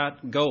like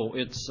that, go.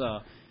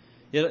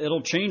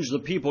 It'll change the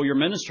people you're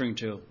ministering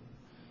to.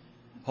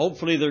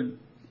 Hopefully,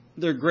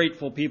 they're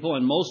grateful people,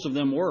 and most of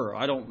them were.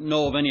 I don't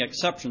know of any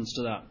exceptions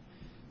to that.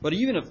 But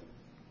even if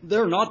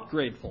they're not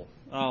grateful,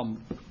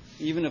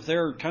 even if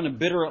they're kind of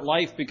bitter at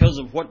life because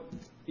of what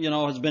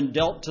has been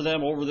dealt to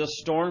them over this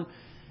storm,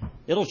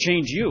 it'll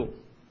change you.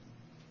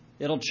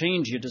 It'll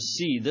change you to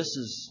see this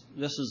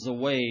is the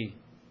way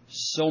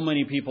so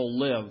many people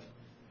live.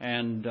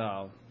 And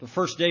the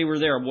first day we were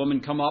there, a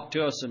woman come up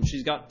to us, and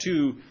she's got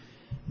 2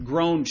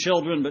 grown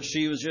children, but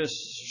she was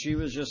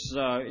just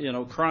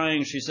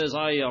crying. She says,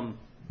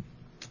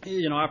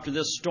 after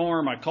this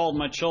storm, I called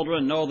my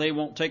children. No, they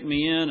won't take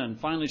me in. And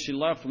finally she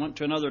left and went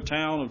to another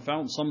town and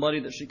found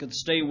somebody that she could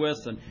stay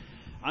with. And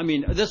I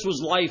mean, this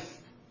was life,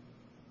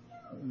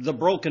 the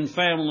broken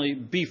family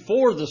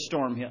before the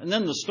storm hit. And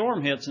then the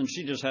storm hits and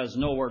she just has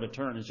nowhere to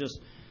turn. It's just,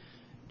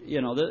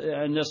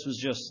 and this was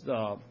just,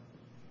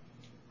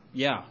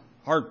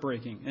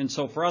 heartbreaking. And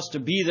so for us to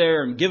be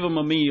there and give them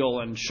a meal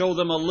and show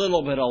them a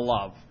little bit of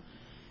love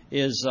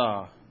is,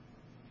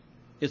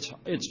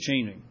 it's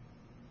changing.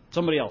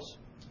 Somebody else.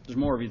 There's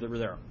more of you that were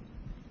there.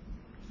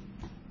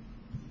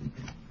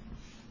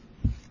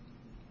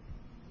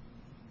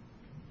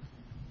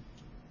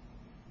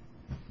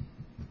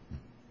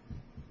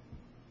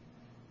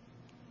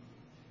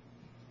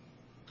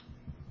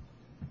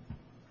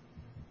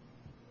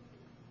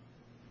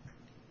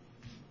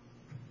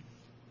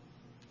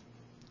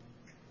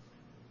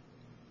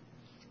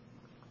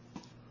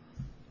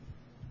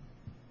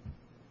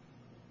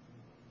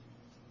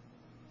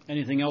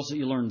 Anything else that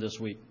you learned this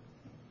week?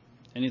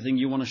 Anything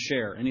you want to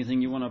share?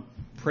 Anything you want to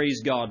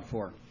praise God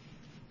for? I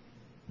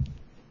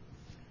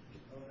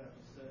would have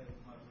to say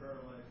my prayer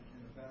life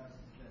in the past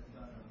has been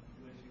kind of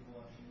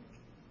wishy-washy.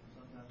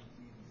 Sometimes it's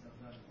easy,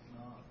 sometimes it's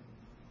not.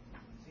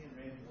 Seeing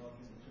Randy walk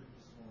into church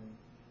this morning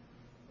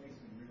makes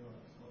me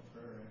realize what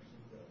prayer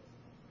actually does.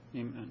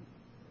 Amen.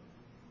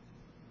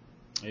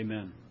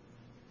 Amen.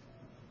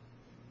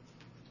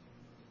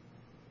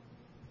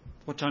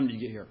 What time did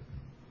you get here?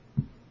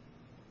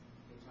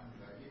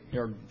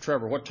 Or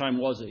Trevor, what time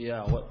was it?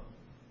 Yeah. What?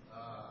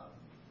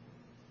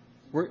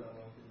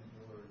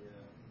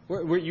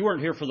 You weren't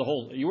here for the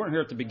whole. You weren't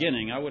here at the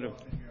beginning. I would have.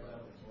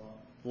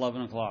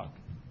 11 o'clock.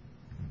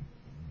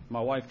 My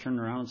wife turned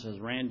around and says,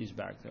 "Randy's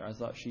back there." I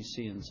thought she's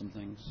seeing some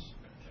things.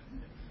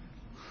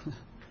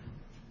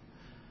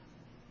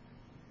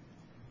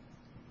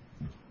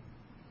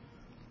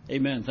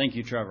 Amen. Thank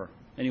you, Trevor.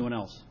 Anyone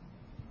else?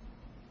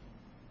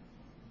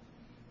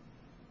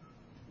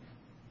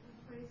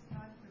 Praise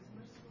God for His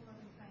merciful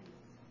loving kindness.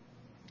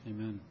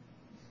 Amen.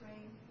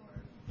 Praying for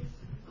this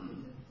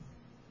repentance.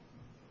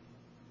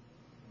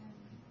 And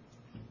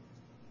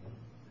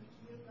search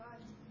you, God,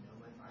 know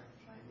my heart,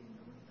 try me,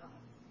 know my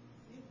thoughts.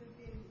 See if there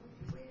be any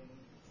wicked way,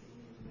 lead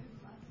me in the way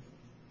everlasting.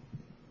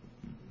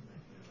 Seems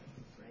like we're like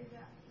to pray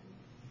that and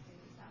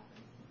things happen.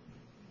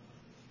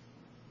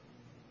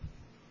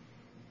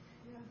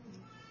 Yeah.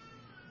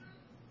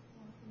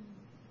 Walking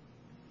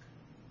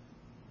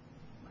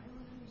my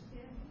own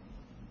understanding.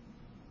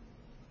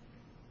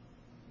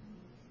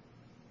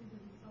 See the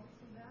results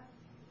of that.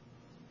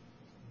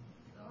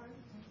 So I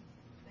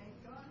thank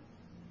God.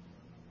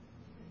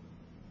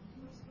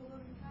 Merciful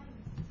loving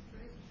kindness is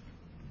great.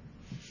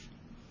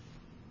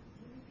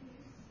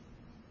 Iniquities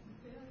and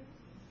failures,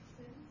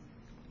 sins.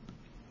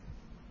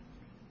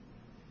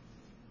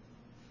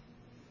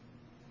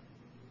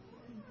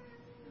 And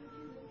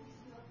everything that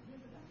He's not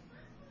given us.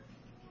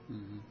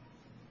 Mm-hmm.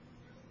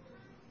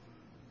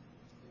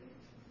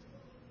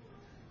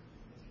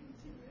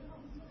 Continue to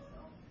humble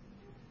Himself.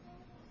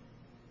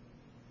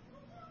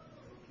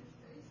 His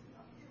face to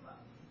not give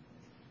up.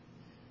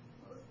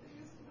 Most thing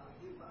is to not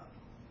give up.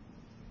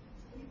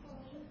 Keep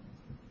on.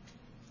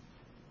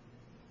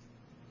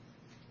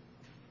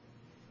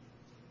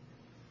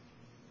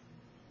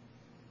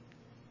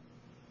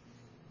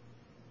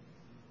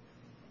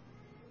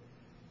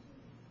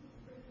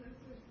 Pray that I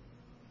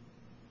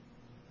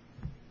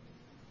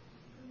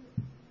could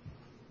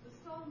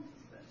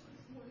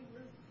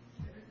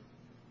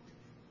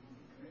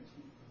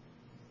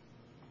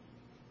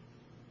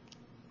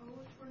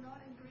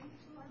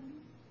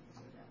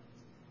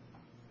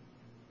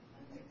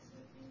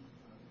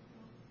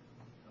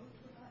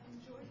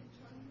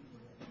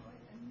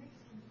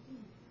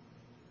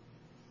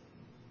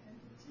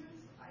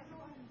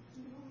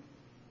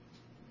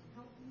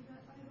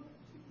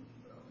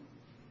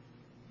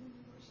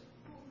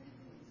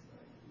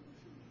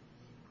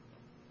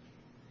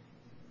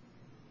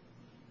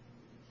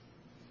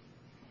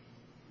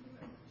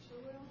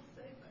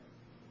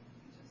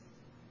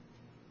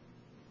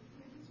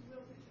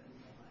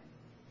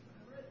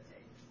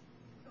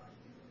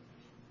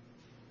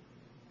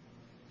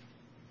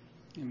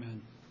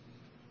Amen.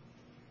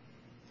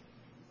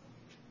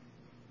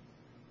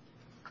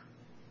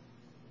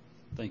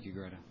 Thank you,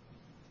 Greta.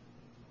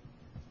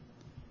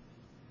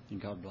 And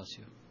God bless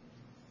you.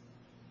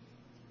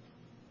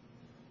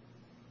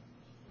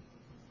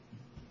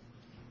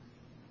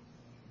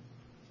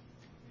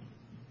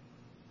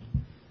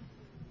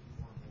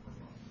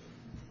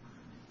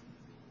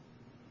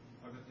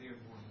 I've been thinking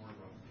more and more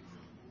about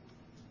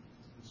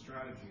the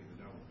strategy of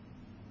the devil.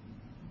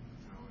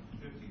 Now, in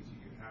the 50s, you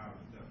could have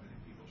that many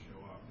people show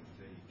up, and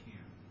today you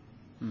can't.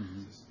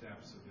 Mm-hmm. It's the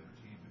steps of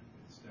entertainment,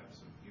 it's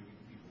steps of giving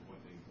people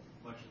what they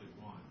fleshly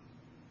want,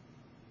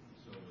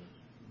 so that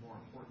the more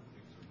important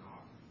things are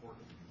not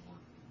important anymore.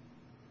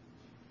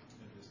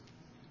 And just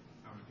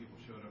how many people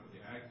showed up at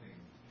the ag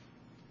thing,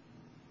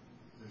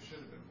 there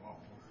should have been a lot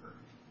more,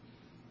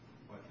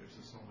 but there's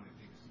just so many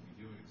things to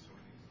be doing, so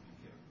many things to be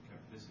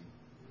kept busy.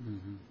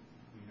 Mm-hmm.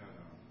 We had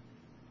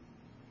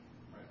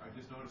I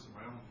just noticed in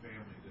my own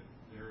family that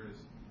there is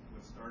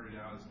what started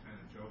out as kind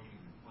of joking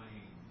and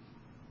playing,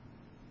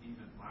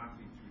 even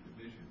laughing through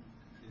division,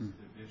 is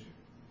division.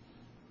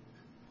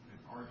 And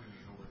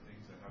arguing over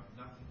things that have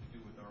nothing to do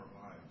with our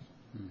lives.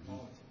 Mm-hmm.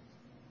 Politics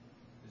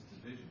is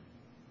division.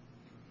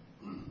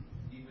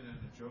 Even in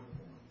a joke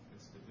form,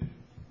 it's division.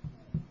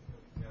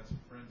 We had some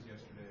friends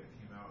yesterday that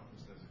came out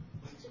just as a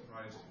complete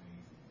surprise to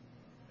me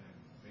and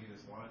made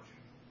us lunch. We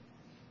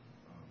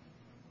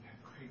had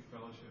great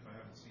fellowship. I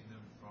haven't seen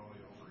them probably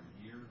over a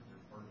year.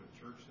 They're part of a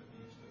church that we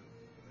used to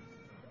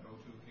go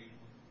to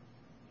occasionally.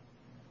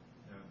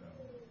 And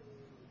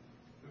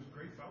it was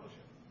great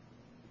fellowship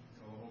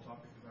until the whole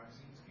topic of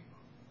vaccines came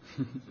up.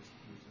 It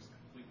was just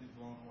completely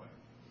blown away.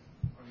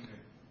 I mean,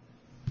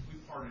 we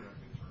partied on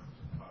good terms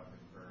and hug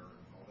and prayer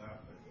and all that,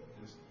 but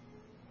just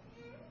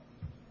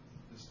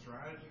the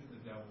strategy of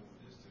the devil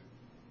is to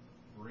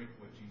break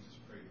what Jesus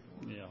prayed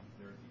for there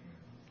at the end.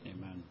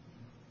 Amen.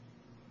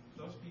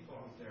 Those people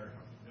out there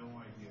have no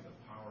idea the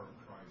power of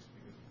Christ,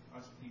 because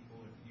us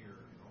people in here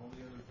and all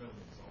the other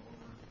buildings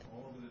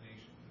all over the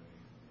nation today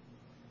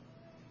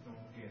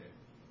don't get it.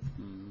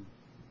 Mm-hmm.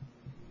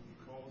 He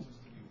calls us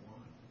to be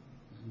one.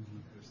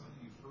 Mm-hmm. If there's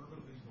something you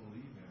fervently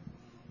believe in,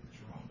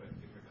 drop it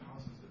if it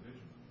causes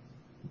division.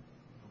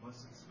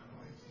 Unless it's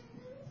Christ.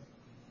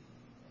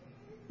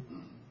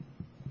 And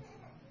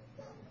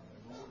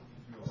we're working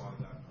through a lot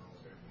of that in our own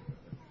family.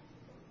 But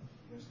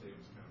yesterday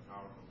was kind of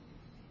powerful.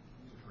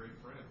 These are great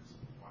friends.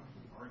 Why are we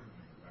arguing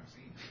over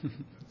vaccines?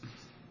 That's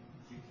just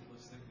a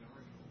ridiculous thing to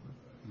argue over.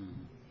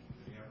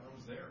 But yeah, I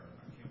was there.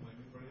 I can't blame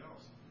anybody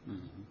else.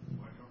 Mm-hmm.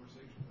 My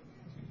conversation, but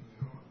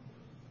continuing on.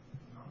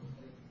 God was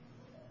good.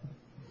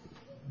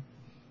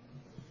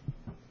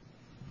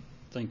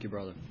 Thank you,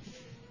 brother.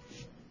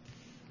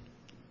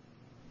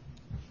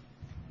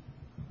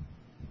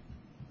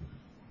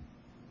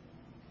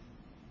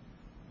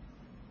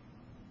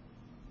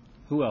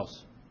 Who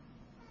else?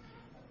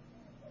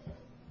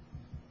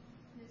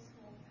 This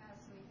whole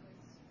past week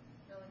was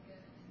really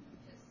good,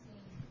 and just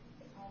seeing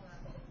all the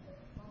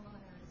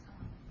homeowners,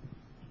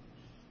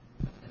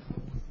 the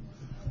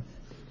hopelessness of the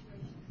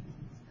situations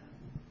and stuff,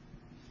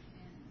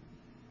 and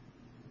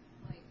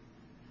like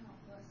how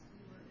blessed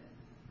we were to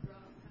grow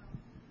up how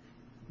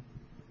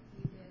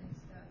we did and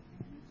stuff,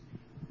 and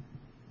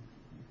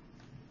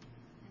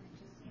it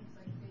just seems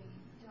like they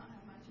don't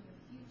have much of a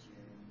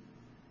future, and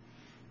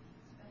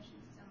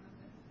especially some of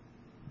the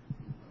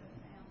people, their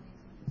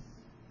families, and just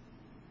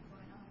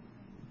going on from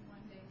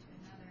one day to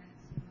another, and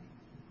it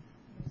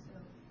seemed like we're so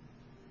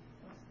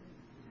blessed to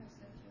have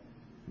such a hope.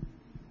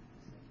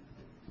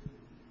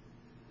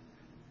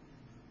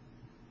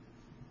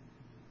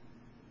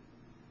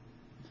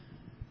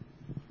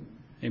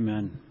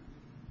 Amen.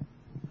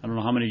 I don't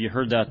know how many of you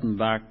heard that in the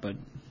back, but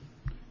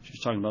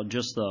she's talking about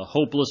just the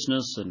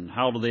hopelessness and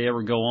how do they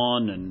ever go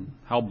on, and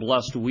how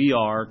blessed we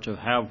are to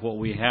have what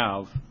we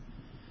have.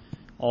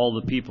 All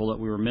the people that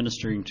we were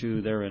ministering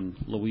to there in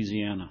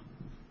Louisiana.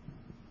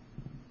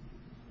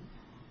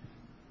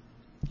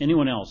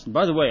 Anyone else? And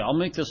by the way, I'll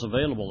make this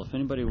available if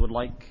anybody would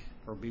like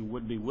or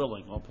would be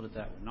willing. I'll put it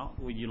that way.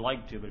 Not would you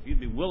like to, but if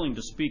you'd be willing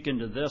to speak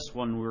into this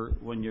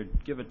when you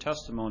give a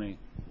testimony,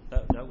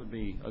 that would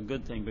be a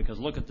good thing, because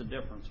look at the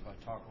difference if I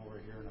talk over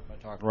here and if I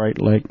talk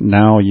right like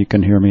now, you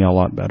can hear me a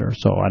lot better.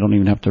 So I don't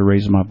even have to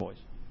raise my voice.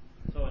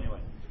 So anyway,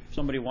 if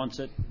somebody wants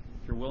it,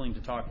 if you're willing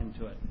to talk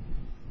into it,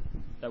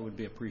 that would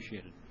be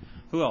appreciated.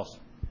 Who else?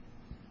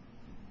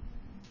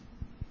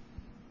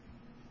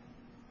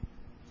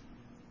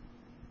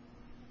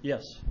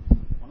 Yes.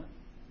 Want it?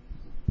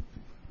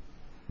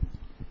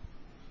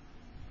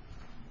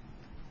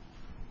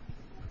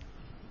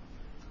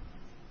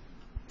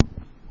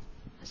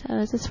 So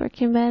is this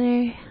working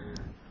better?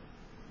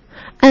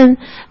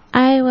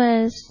 I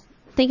was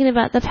thinking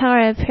about the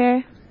power of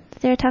prayer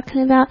that they were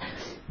talking about,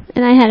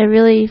 and I had a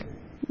really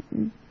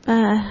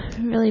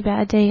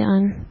bad day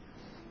on,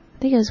 I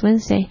think it was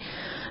Wednesday.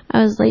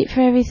 I was late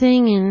for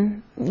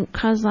everything and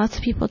caused lots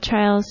of people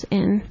trials,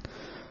 and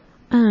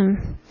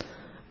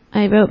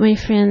I wrote my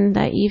friend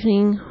that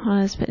evening while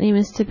I was putting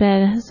Amos to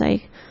bed. I was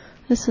like,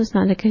 this was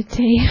not a good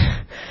day.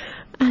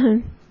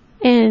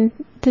 And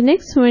the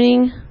next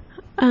morning,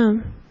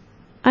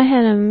 I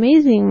had an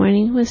amazing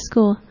morning with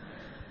school.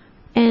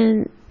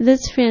 And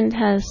this friend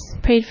has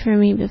prayed for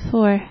me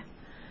before.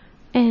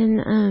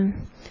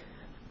 And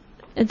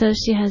though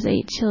she has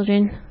 8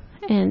 children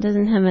and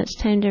doesn't have much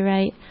time to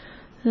write,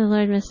 the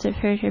Lord must have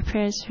heard her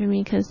prayers for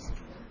me, because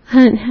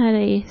I haven't had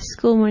a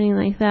school morning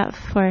like that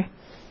for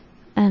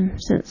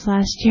since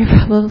last year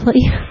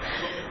probably.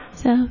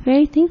 So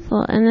very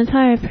thankful, and the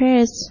power of prayer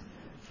is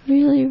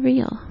really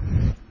real.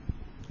 Amen.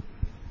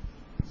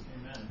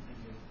 Thank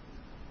you.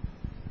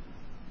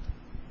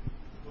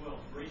 Who else?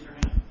 Raise your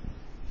hand.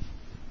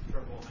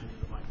 Careful, I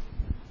need the mic.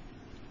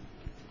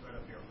 Right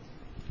up here.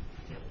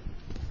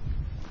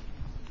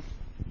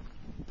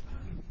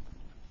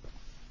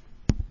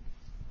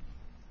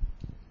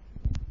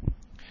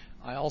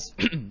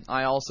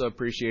 I also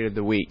appreciated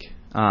the week.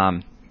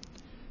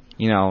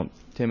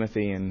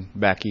 Timothy and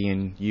Becky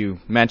and you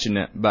mentioned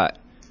it, but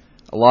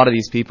a lot of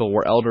these people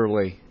were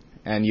elderly,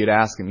 and you'd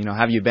ask them,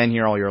 have you been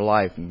here all your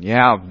life? And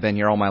yeah, I've been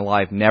here all my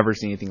life, never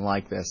seen anything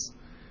like this.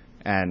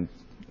 And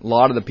a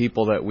lot of the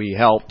people that we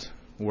helped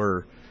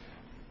were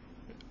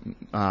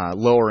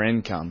lower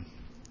income,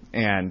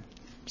 and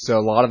so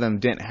a lot of them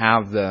didn't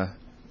have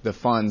the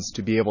funds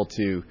to be able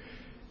to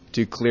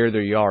clear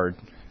their yard.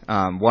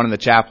 One of the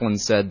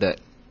chaplains said that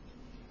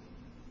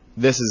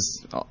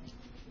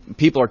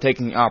people are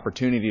taking the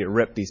opportunity to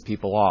rip these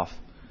people off.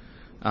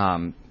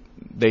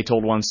 They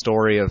told one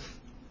story of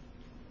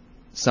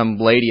some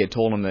lady had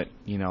told them that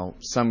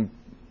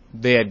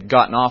they had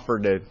gotten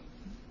offered to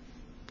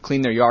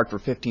clean their yard for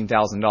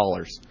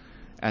 $15,000,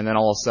 and then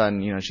all of a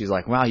sudden she's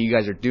like, wow, you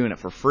guys are doing it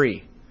for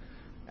free.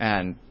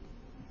 And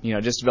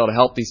just to be able to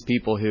help these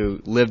people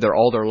who live there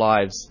all their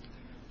lives,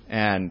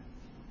 and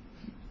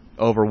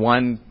over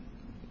one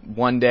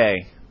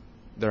day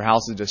their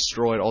house is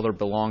destroyed, all their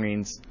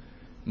belongings,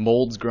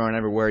 mold's growing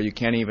everywhere. You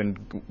can't even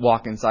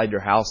walk inside your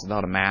house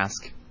without a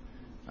mask,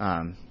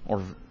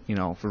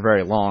 for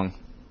very long.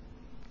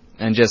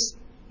 And just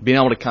being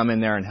able to come in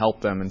there and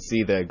help them and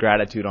see the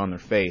gratitude on their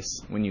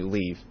face when you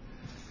leave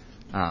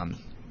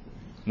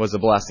was a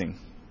blessing.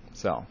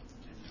 So,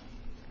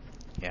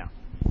 yeah.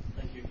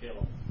 Thank you,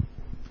 Caleb.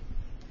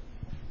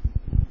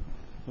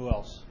 Who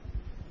else?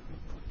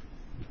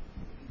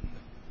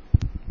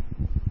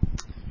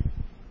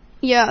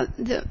 Yeah,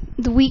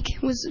 the week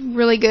was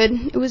really good.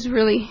 It was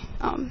really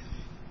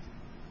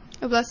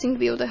a blessing to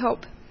be able to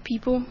help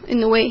people in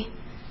the way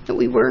that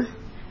we were.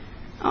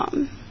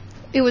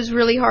 It was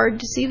really hard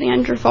to see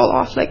Leandra fall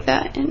off like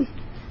that, and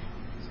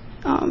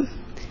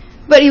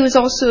but it was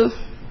also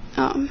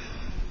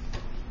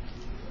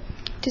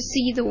to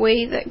see the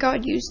way that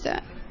God used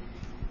that.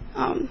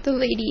 The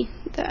lady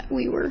that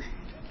we were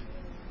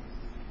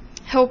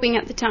helping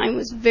at the time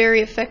was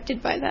very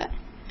affected by that,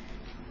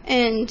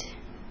 and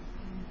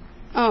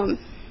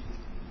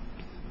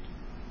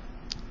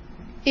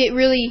it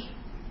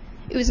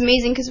was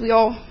amazing because we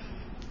all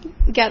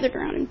gathered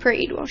around and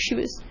prayed while she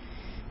was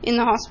in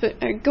the hospital,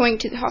 or going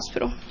to the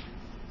hospital,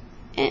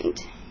 and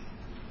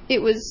it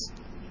was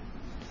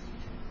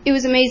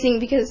amazing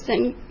because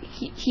then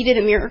he did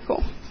a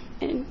miracle,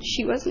 and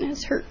she wasn't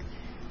as hurt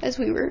as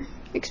we were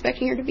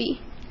expecting her to be,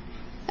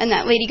 and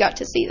that lady got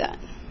to see that,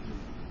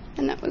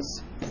 and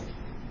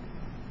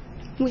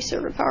we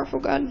serve a powerful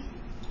God.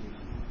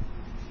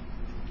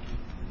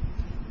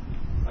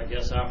 I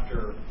guess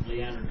after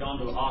Leanne had gone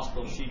to the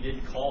hospital, she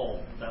did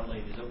call that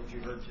lady. Is that what you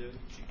heard too?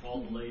 She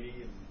called the lady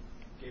and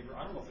gave her,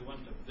 I don't know if we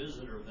went to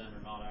visit her then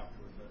or not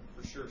afterward, but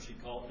for sure she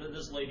called.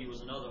 This lady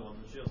was another one.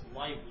 It was just,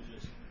 life was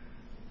just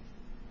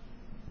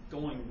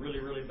going really,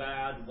 really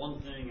bad, one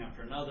thing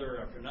after another,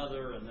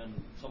 and then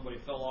somebody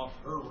fell off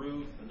her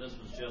roof, and this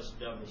was just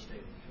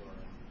devastating for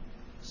her.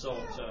 So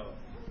to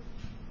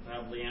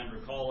have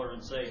Leandra call her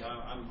and say,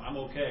 I'm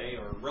okay,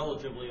 or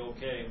relatively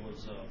okay,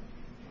 was a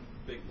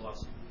big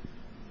blessing.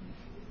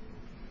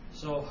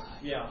 So,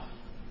 yeah,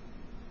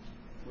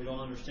 we don't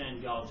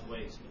understand God's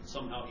ways, but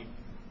somehow He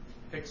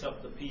picks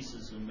up the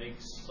pieces and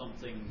makes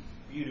something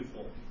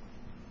beautiful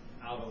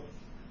out of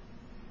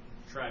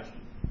tragedy.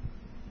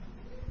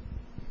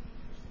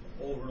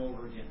 Over and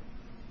over again.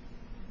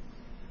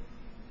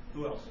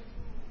 Who else?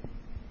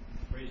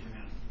 Raise your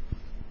hand.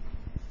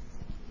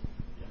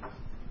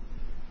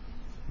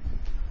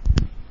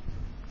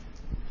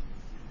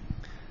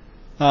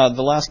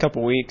 The last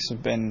couple weeks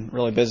have been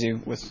really busy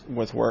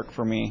with work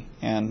for me,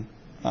 and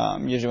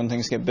usually when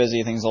things get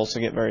busy, things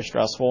also get very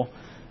stressful.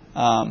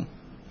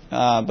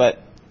 But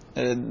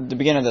the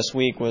beginning of this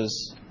week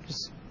was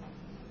just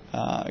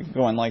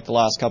going like the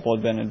last couple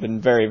had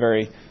been very,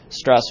 very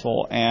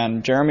stressful.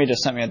 And Jeremy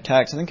just sent me a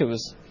text. I think it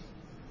was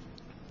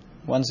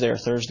Wednesday or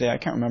Thursday. I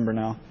can't remember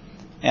now.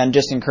 And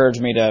just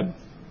encouraged me to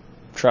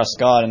trust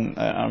God. And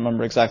I don't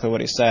remember exactly what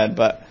he said,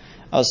 but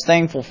I was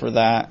thankful for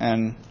that.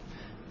 And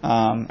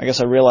I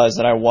guess I realized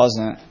that I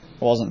wasn't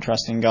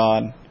trusting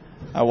God.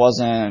 I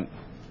wasn't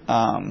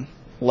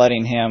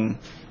letting Him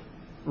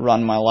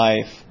run my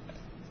life.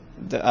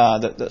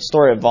 The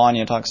story of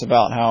Vanya talks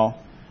about how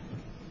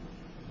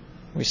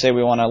we say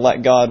we want to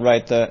let God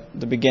write the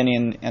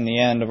beginning and the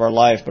end of our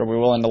life, but are we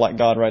willing to let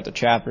God write the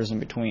chapters in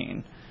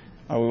between?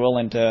 Are we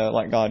willing to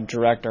let God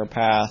direct our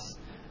path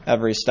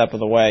every step of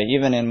the way,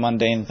 even in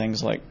mundane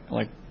things like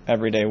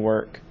everyday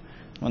work?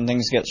 When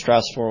things get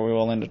stressful, are we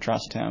willing to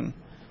trust Him?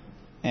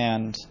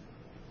 And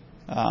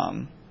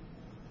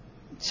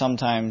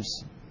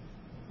sometimes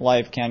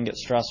life can get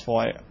stressful.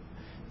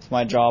 With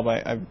my job,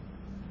 I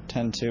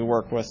tend to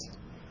work with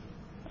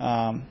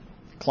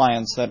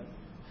clients that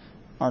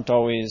aren't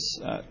always,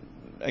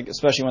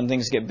 especially when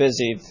things get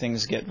busy,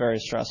 things get very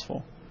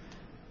stressful.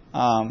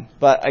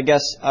 But I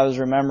guess I was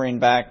remembering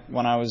back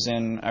when I was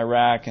in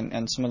Iraq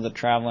and some of the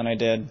traveling I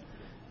did,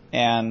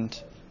 and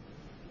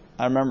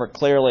I remember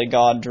clearly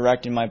God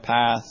directing my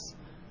path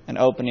and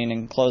opening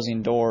and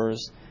closing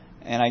doors.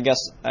 And I guess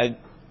I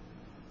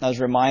was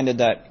reminded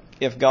that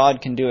if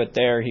God can do it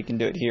there, He can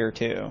do it here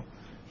too.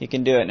 He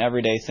can do it in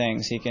everyday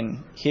things. He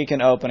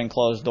can open and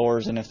close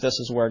doors. And if this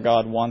is where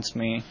God wants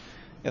me,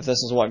 if this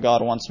is what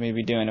God wants me to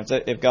be doing,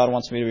 if God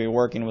wants me to be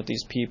working with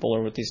these people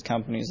or with these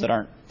companies that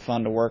aren't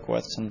fun to work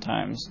with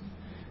sometimes,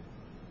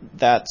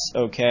 that's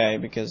okay,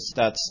 because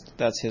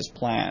that's His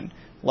plan.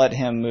 Let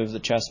Him move the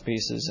chess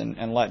pieces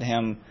and let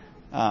Him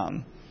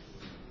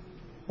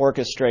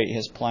orchestrate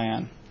His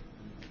plan.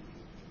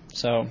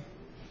 So,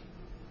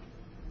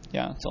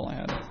 yeah, that's all I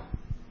had.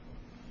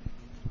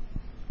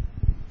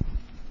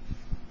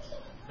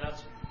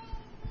 That's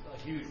a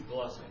huge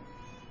blessing.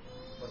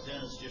 But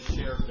then it's just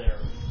shared there.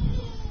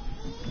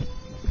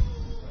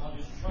 I'm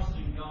just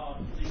trusting God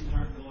when things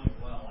aren't going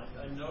well.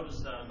 I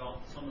noticed that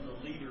about some of the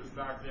leaders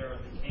back there at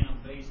the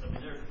camp base. I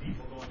mean, there's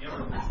people going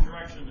every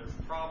direction. There's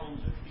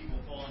problems. There's people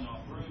falling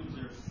off roofs.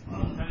 There's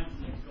all kinds of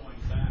things going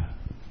bad.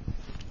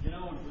 You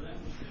know, and for them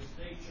to just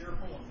stay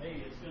cheerful and,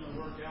 hey, it's going to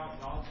work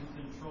out. God's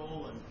in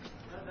control. And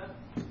that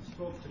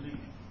spoke to me.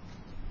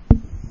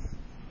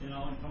 You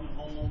know, and coming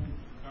home,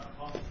 got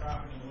caught in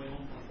traffic on the way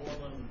home from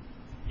Portland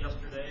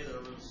yesterday.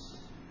 There was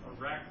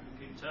a wreck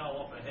we could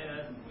tell up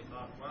ahead, and we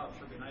thought, wow, it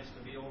sure be nice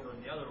to be over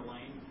in the other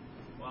lane.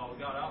 Well, we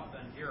got up,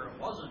 and here it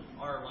wasn't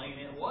our lane,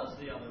 it was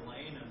the other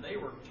lane, and they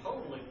were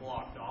totally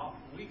blocked off.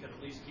 We could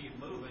at least keep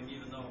moving,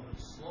 even though it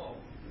was slow.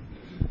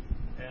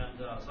 And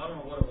so I don't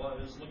know what it was.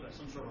 It just looked like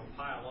some sort of a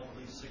pile up, at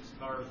least 6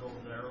 cars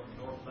over there on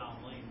the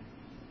northbound lane.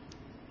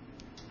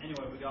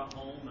 Anyway, we got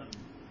home, and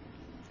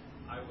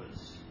I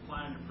was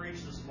planning to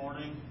preach this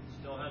morning,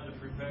 still had to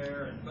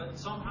prepare, but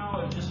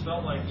somehow it just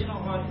felt like, you know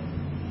what?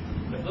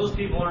 If those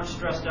people aren't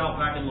stressed out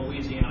back in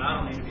Louisiana, I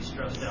don't need to be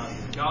stressed out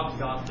either. God's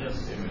got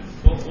this.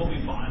 We'll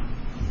be fine.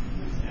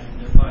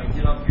 And if I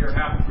get up here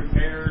half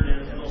prepared,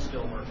 it'll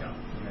still work out.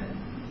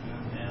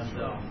 And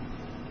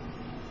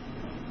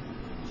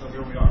so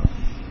here we are.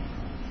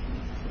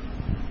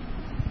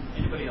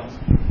 Anybody else?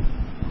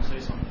 I'll say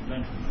something.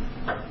 Benjamin.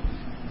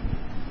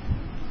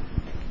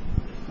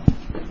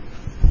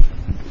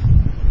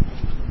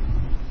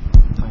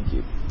 Thank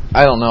you.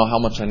 I don't know how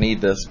much I need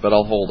this, but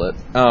I'll hold it.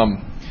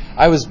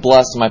 I was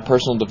blessed in my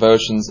personal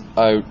devotions.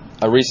 I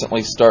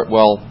recently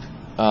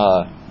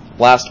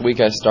last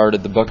week I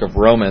started the book of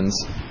Romans,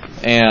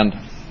 and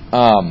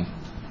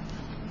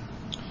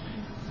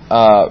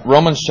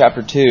Romans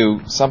chapter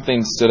 2,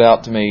 something stood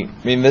out to me.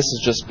 I mean, this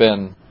has just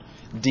been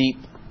deep.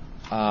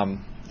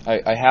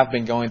 I have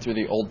been going through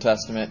the Old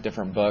Testament,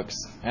 different books,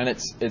 and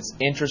it's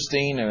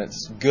interesting, and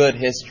it's good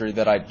history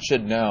that I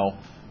should know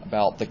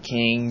about the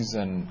kings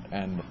and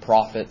the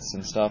prophets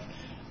and stuff.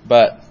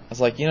 But I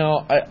was like,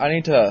 I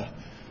need to...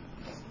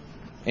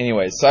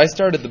 Anyway, so I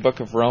started the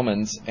book of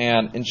Romans,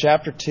 and in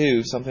chapter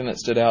 2, something that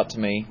stood out to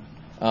me,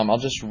 I'll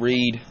just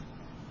read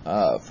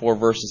 4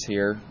 verses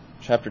here.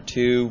 Chapter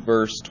 2,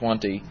 verse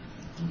 20.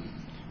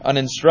 An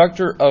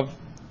instructor of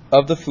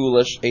the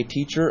foolish, a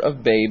teacher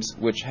of babes,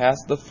 which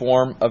hast the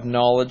form of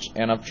knowledge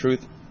and of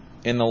truth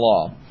in the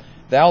law.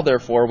 Thou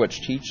therefore,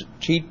 which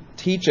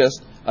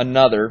teachest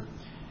another,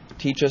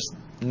 teachest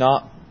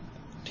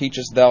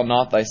thou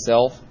not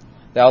thyself?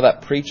 Thou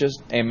that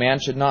preachest a man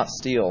should not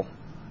steal,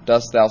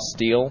 dost thou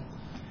steal?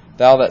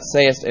 Thou that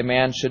sayest a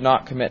man should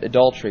not commit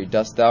adultery,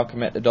 dost thou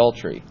commit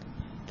adultery?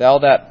 Thou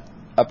that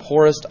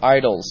abhorrest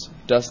idols,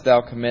 dost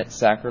thou commit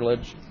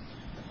sacrilege?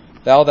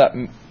 Thou that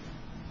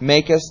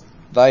makest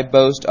thy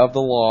boast of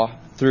the law,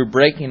 through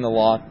breaking the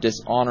law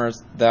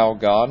dishonourest thou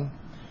God?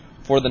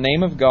 For the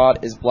name of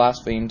God is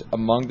blasphemed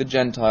among the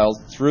Gentiles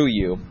through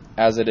you,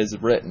 as it is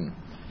written.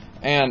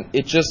 And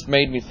it just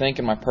made me think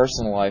in my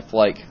personal life,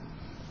 like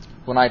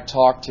when I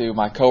talk to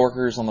my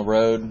coworkers on the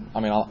road,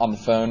 on the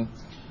phone,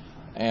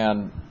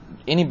 and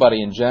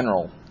anybody in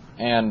general,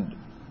 and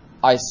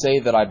I say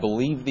that I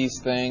believe these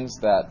things,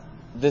 that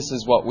this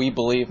is what we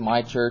believe,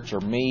 my church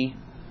or me,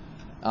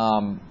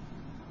 and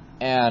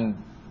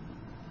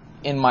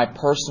in my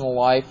personal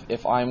life,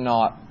 if I'm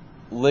not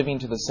living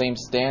to the same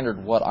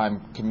standard what I'm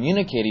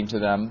communicating to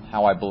them,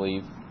 how I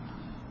believe,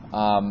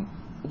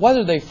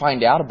 whether they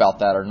find out about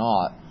that or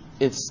not,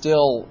 it's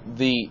still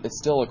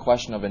a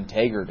question of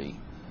integrity,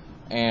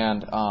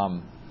 and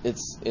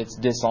it's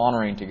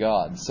dishonoring to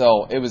God.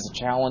 So it was a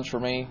challenge for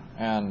me,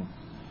 and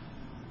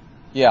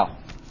yeah,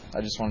 I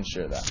just wanted to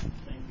share that.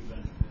 Thank you,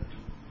 Ben.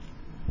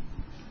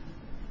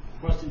 The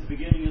question at the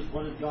beginning is,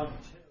 what did God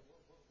tell?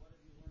 What have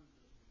you learned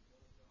this week?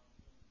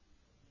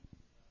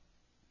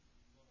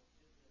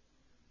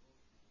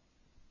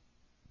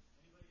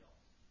 Anybody else?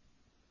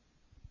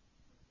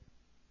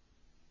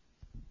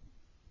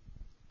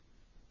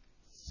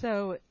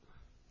 So,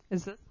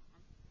 is this?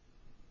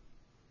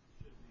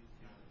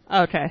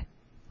 Okay.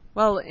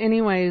 Well,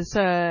 anyways,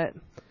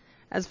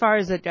 as far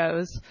as it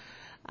goes,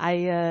 I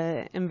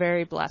am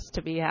very blessed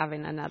to be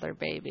having another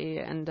baby,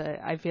 and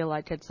I feel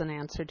like it's an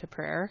answer to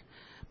prayer.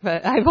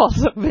 But I've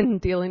also been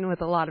dealing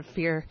with a lot of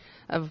fear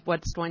of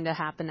what's going to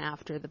happen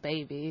after the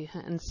baby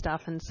and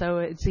stuff, and so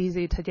it's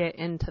easy to get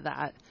into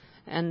that.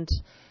 And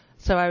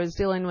so I was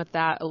dealing with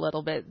that a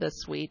little bit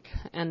this week,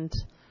 and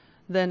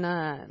then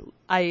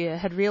I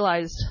had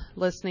realized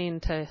listening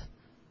to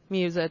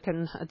music,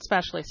 and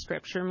especially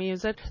scripture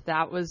music,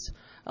 that was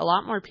a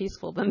lot more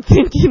peaceful than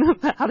thinking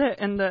about it,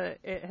 and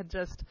it had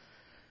just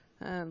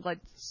like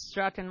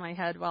struck in my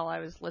head while I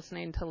was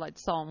listening to like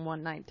Psalm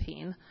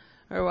 119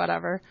 or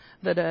whatever,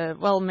 that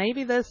well,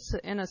 maybe this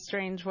in a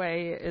strange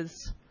way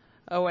is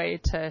a way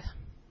to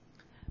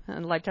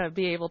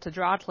be able to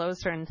draw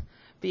closer and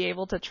be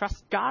able to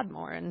trust God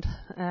more, and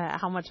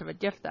how much of a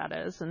gift that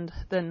is. And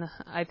then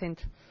I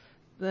think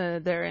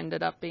there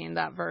ended up being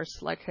that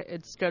verse, like,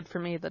 it's good for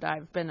me that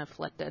I've been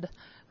afflicted,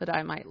 that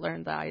I might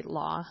learn thy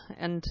law.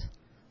 And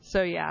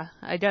so, yeah,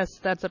 I guess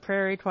that's a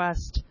prayer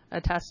request, a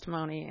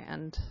testimony,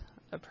 and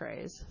a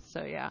praise.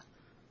 So, yeah.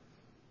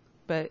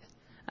 But,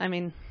 I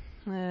mean,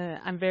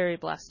 I'm very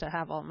blessed to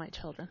have all my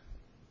children.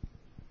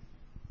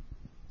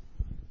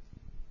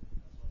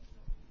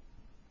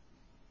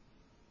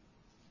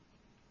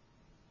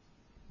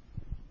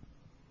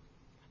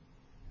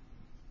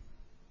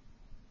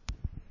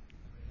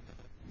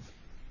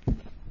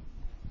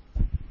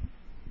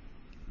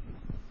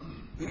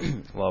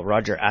 Well,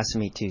 Roger asked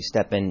me to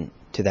step in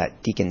to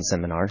that deacon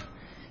seminar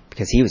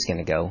because he was going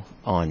to go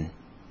on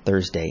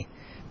Thursday,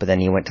 but then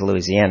he went to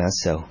Louisiana,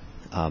 so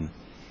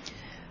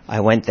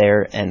I went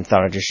there and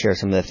thought I'd just share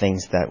some of the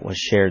things that was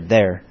shared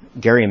there.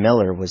 Gary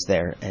Miller was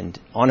there, and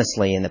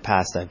honestly, in the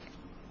past,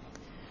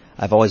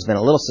 I've always been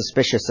a little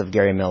suspicious of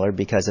Gary Miller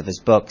because of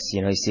his books.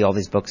 You know, you see all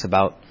these books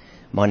about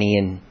money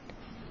and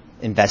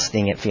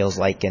investing, it feels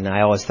like, and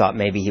I always thought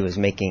maybe he was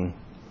making...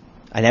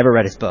 I never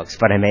read his books,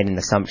 but I made an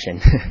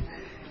assumption.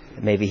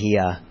 Maybe he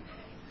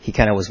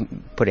kind of was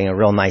putting a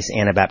real nice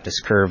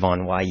Anabaptist curve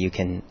on why you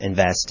can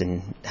invest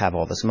and have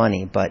all this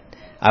money. But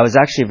I was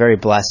actually very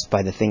blessed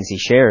by the things he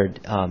shared.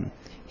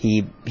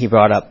 He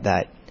brought up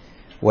that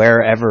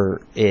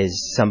wherever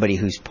is somebody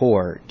who's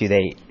poor,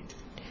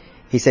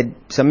 he said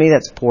somebody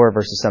that's poor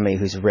versus somebody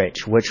who's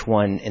rich, which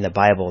one in the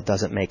Bible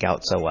doesn't make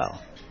out so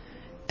well?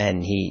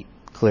 And he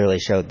clearly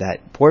showed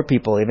that poor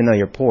people, even though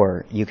you're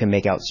poor, you can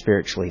make out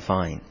spiritually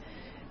fine.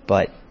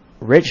 But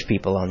rich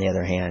people, on the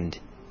other hand,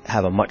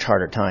 have a much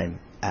harder time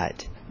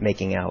at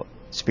making out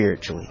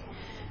spiritually.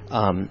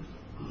 And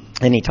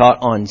he taught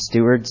on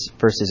stewards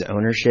versus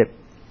ownership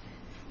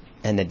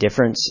and the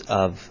difference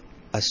of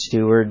a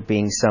steward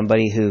being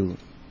somebody who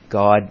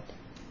God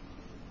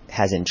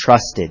has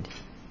entrusted.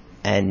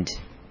 And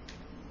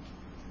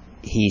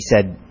he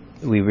said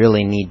we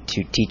really need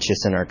to teach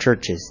this in our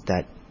churches,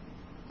 that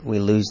we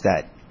lose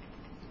that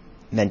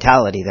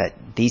mentality that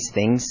these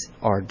things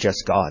are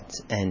just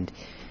God's. And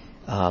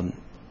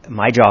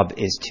my job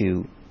is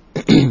to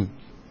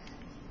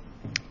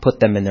put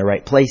them in the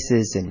right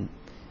places, and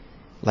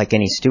like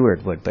any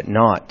steward would, but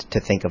not to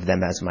think of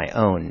them as my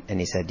own. And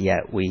he said,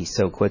 yet we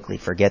so quickly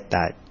forget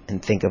that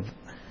and think of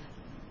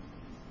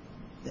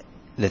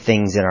the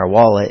things in our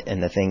wallet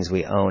and the things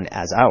we own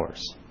as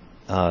ours.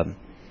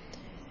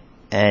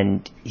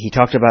 And he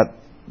talked about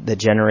his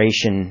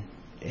generation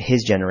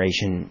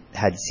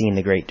had seen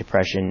the Great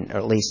Depression, or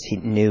at least he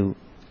knew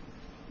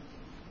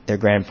their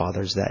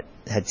grandfathers that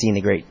had seen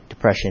the Great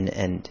Depression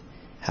and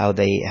how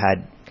they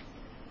had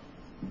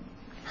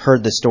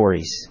heard the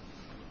stories.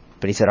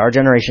 But he said our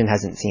generation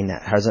hasn't seen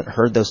that, hasn't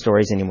heard those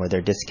stories anymore.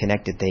 They're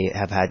disconnected. They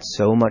have had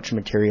so much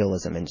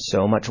materialism and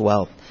so much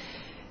wealth.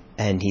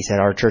 And he said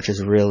our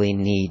churches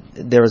really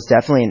there was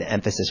definitely an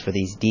emphasis for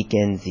these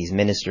deacons, these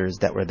ministers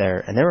that were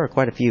there. And there were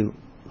quite a few,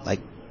 like,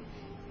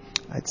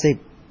 I'd say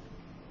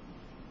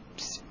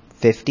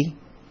 50.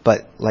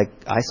 But like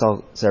I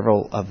saw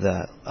several of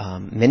the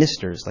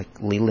ministers, like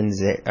Leland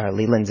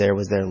Zare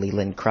was there,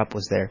 Leland Krupp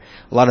was there.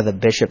 A lot of the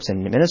bishops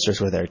and ministers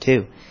were there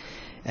too.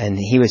 And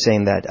he was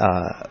saying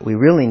that we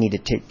really need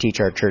to teach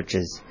our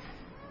churches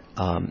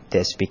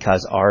this,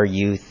 because our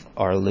youth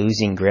are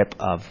losing grip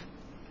of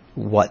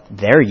what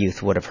their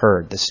youth would have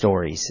heard, the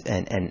stories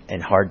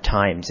and hard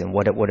times and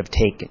what it would have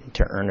taken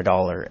to earn a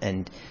dollar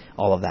and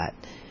all of that.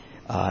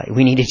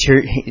 We need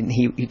to.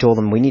 He told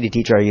them we need to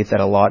teach our youth that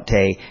a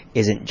latte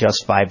isn't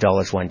just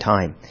 $5 one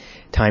time.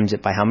 Times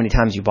it by how many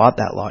times you bought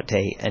that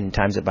latte, and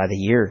times it by the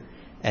year,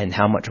 and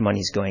how much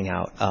money's going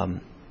out.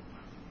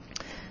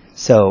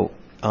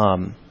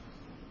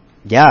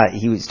 Yeah,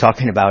 he was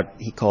talking about,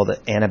 he called it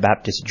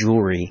Anabaptist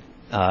jewelry,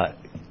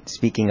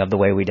 speaking of the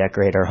way we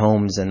decorate our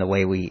homes and the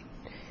way we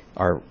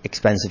our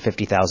expensive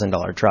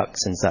 $50,000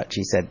 trucks and such.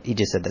 He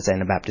just said that's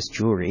Anabaptist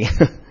jewelry.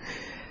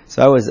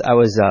 So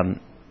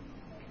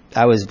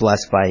I was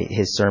blessed by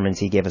his sermons.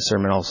 He gave a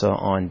sermon also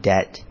on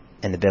debt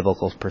and the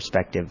biblical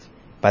perspective.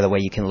 By the way,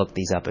 you can look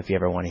these up if you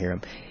ever want to hear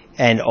them.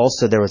 And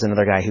also there was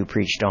another guy who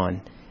preached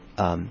on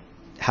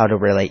how to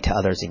relate to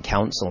others in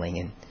counseling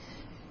and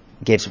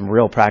gave some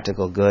real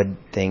practical good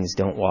things.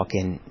 Don't walk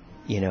in,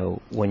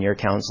 when you're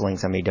counseling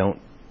somebody,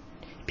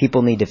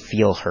 people need to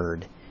feel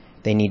heard.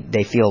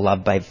 They feel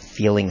loved by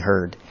feeling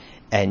heard.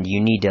 And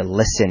you need to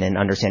listen and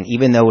understand,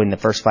 even though in the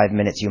first 5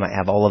 minutes you might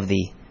have all of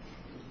the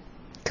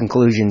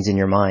conclusions in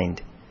your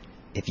mind.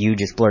 If you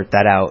just blurt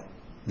that out,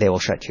 they will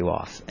shut you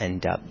off.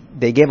 And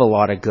they gave a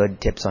lot of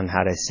good tips on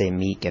how to stay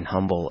meek and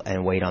humble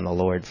and wait on the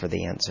Lord for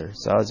the answer.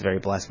 So I was very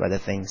blessed by the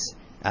things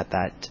at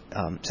that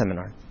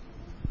seminar.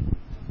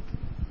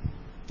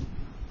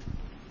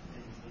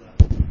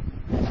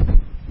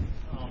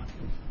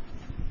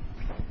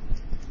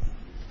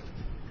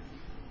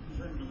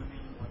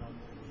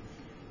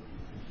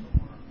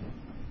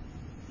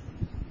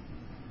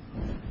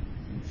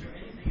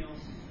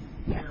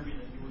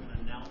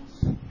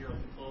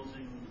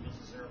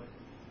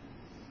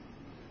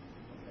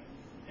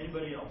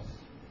 Anybody else?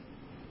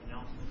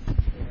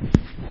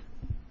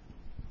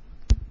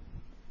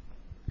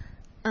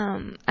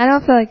 I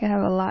don't feel like I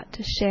have a lot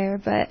to share,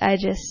 but I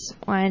just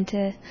wanted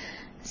to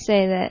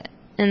say that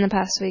in the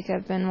past week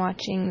I've been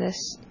watching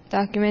this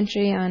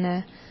documentary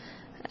on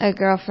a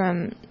girl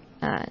from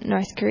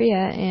North Korea,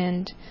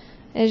 and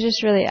it's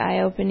just really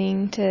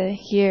eye-opening to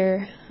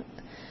hear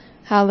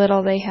how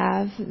little they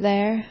have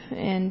there,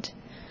 and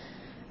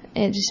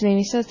it just made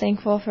me so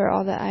thankful for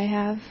all that I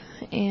have.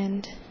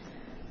 And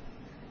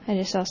I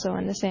just also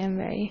wanted to say I'm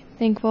very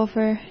thankful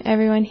for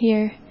everyone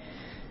here,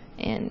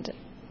 and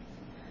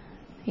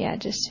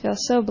just feel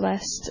so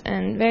blessed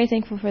and very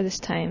thankful for this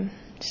time.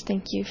 Just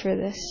thank you for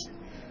this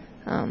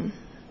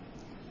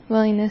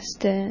willingness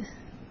to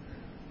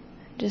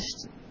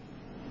just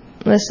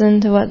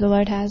listen to what the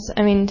Lord has.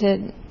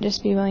 To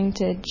just be willing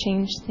to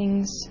change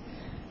things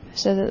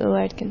so that the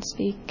Lord can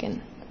speak.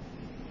 And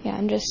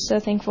I'm just so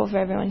thankful for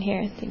everyone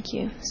here. Thank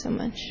you so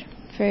much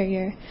for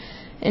your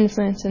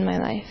influence in my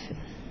life.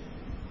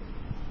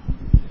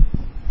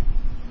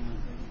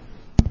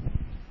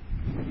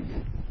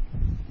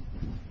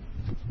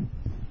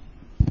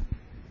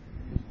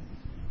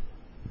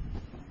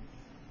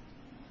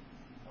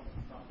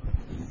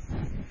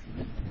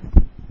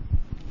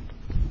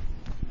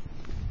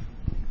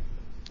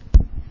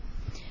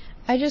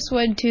 I just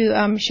wanted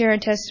to share a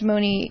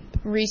testimony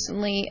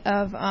recently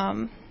of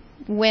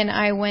when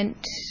I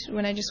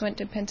just went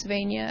to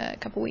Pennsylvania a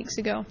couple weeks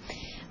ago.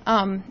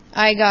 I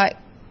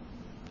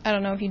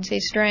don't know if you'd say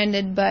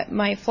stranded, but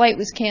my flight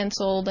was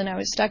canceled and I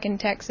was stuck in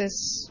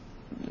Texas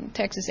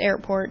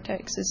airport,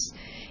 Texas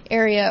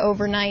area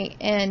overnight,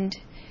 and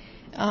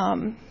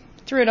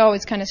through it all it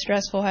was kind of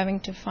stressful having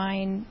to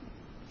find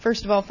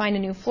a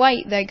new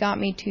flight that got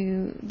me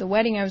to the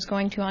wedding I was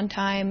going to on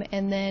time,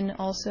 and then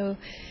also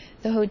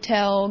the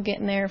hotel,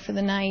 getting there for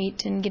the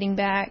night and getting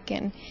back.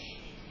 And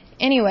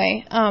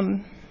anyway,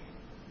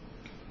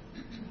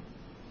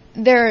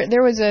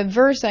 there was a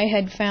verse I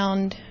had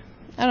found,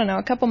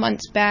 a couple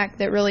months back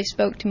that really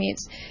spoke to me.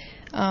 It's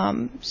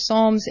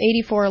Psalms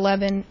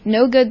 84:11.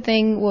 No good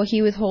thing will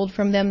he withhold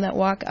from them that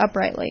walk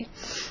uprightly.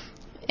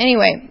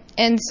 Anyway,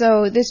 and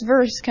so this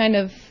verse kind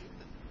of,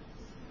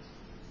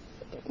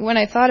 when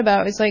I thought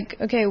about it, it's like,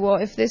 okay, well,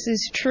 if this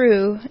is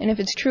true, and if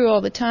it's true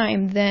all the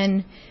time,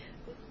 then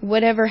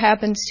whatever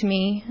happens to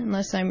me,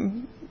 unless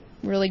I'm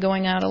really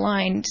going out of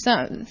line,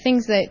 some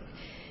things that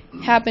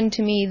happen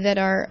to me that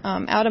are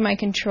out of my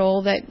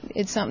control, that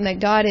it's something that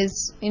God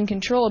is in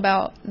control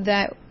about,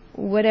 that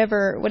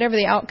whatever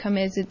the outcome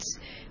is, it's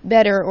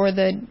better, or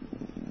the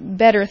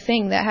better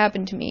thing that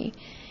happened to me.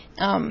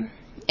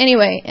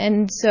 Anyway,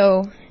 and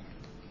so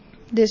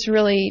this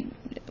really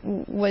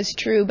was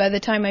true. By the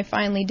time I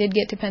finally did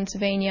get to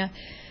Pennsylvania,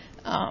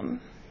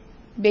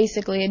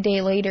 basically a day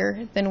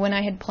later than when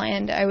I had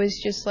planned, I was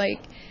just like,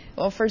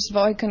 well, first of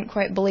all, I couldn't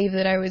quite believe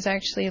that I was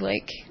actually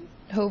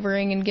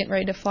hovering and getting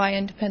ready to fly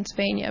into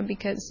Pennsylvania,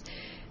 because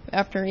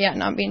after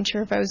not being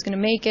sure if I was going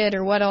to make it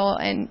or what all,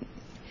 and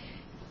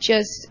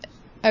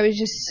I was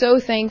just so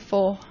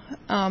thankful.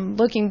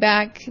 Looking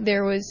back,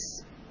 I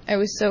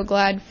was so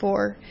glad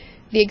for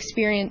the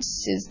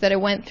experiences that I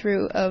went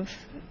through of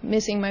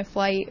missing my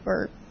flight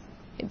or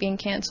it being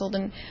canceled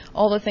and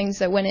all the things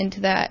that went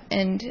into that.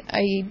 And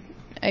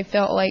I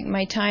felt like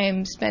my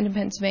time spent in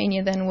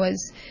Pennsylvania then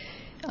was,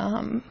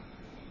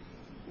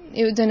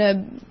 it was in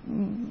a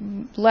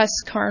less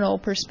carnal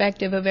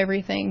perspective of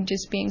everything,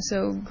 just being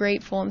so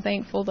grateful and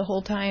thankful the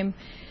whole time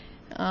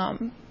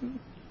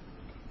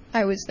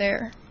I was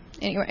there.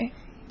 Anyway,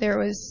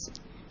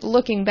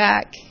 looking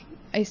back,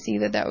 I see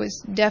that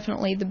was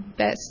definitely the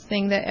best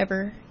thing that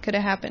ever could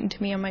have happened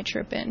to me on my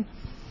trip in.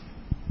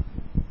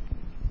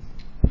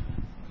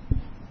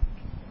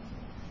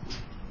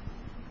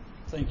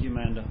 Thank you,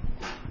 Amanda.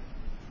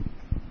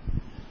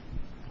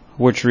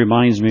 which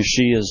reminds me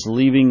she is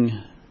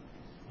leaving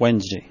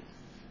Wednesday.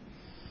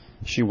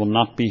 She will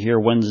not be here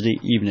Wednesday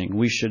evening.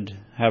 We should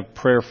have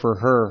prayer for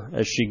her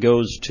as she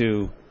goes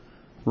to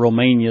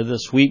Romania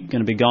this week.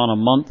 Going to be gone a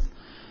month.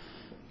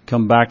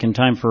 Come back in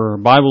time for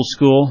Bible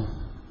school,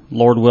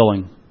 Lord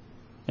willing.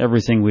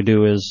 Everything we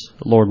do is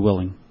Lord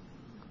willing.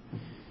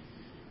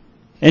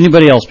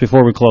 Anybody else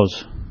before we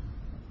close?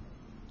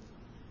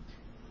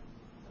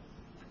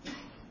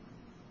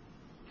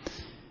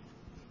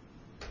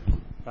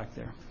 Back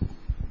there.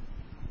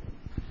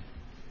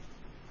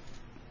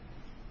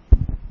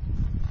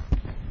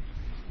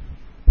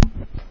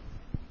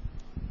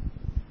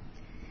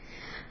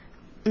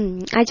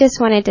 I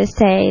just wanted to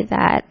say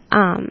that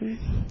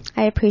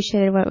I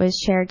appreciated what was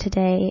shared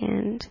today,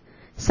 and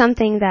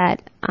something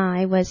that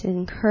I was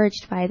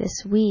encouraged by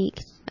this week,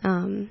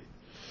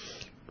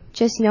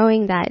 just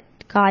knowing that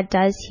God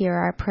does hear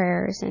our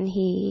prayers and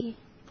He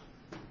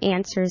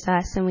answers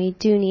us, and we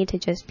do need to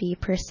just be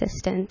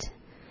persistent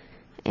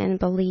and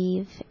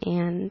believe,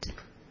 and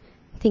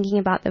thinking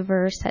about the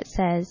verse that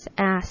says,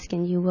 ask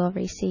and you will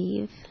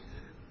receive.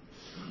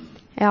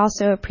 I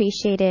also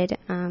appreciated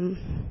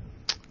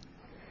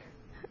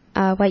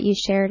what you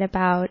shared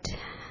about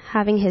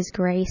having His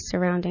grace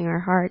surrounding our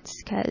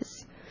hearts,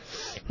 because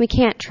we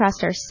can't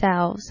trust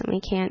ourselves and we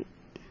can't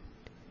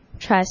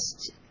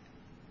trust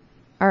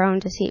our own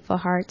deceitful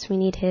hearts. We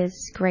need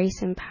His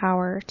grace and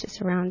power to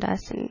surround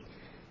us and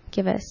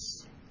give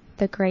us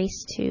the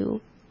grace to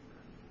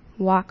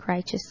walk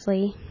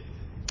righteously.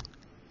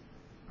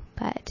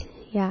 But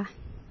yeah,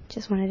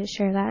 just wanted to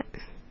share that.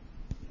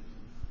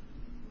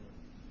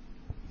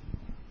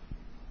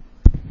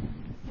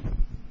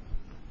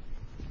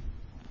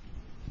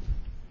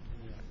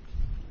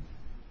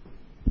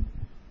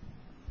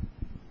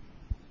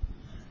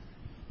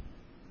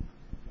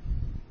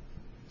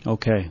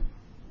 Okay.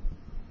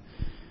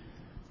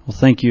 Well,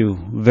 thank you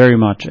very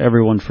much,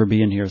 everyone, for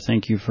being here.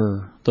 Thank you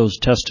for those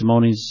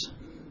testimonies.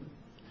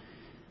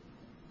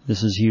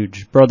 This is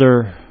huge.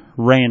 Brother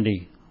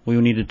Randy, we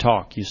need to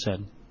talk, you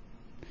said.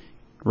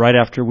 Right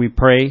after we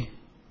pray,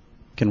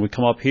 can we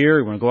come up here?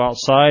 You want to go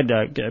outside?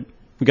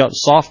 We got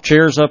soft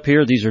chairs up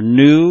here. These are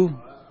new.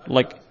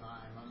 Like,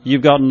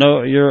 you've got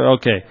no, you're,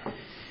 okay.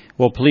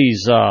 Well,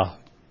 please,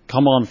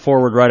 come on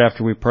forward right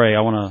after we pray.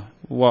 I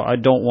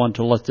don't want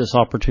to let this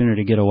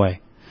opportunity get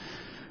away.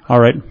 All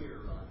right.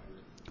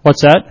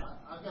 What's that?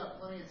 I've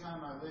got plenty of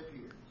time. I live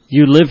here.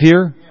 You live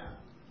here?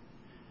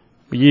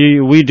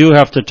 Yeah. We do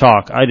have to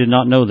talk. I did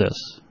not know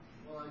this.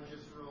 Well, I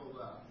just rolled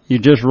up. You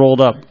just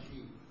rolled up.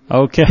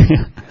 Okay.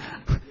 I'm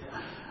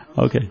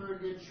okay. looking for a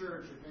good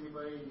church. If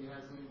anybody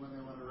has anyone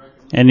they want to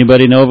recommend.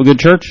 Anybody know of a good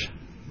church?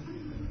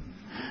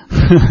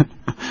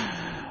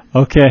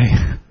 Okay.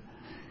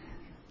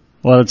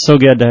 Well, it's so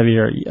good to have you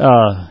here.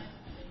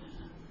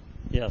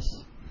 Yes.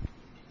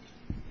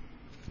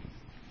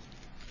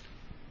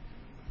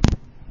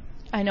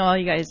 I know all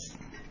you guys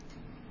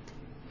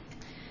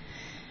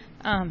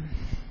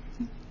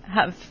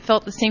have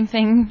felt the same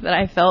thing that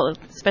I felt,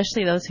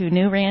 especially those who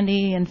knew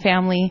Randy and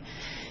family.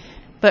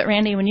 But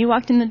Randy, when you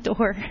walked in the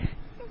door,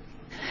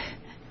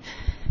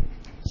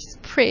 just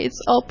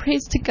all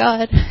praise to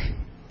God,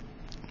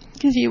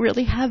 because you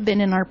really have been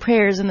in our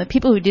prayers, and the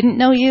people who didn't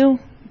know you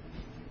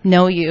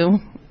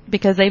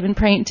because they've been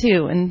praying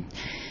too, and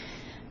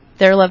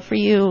their love for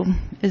you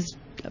is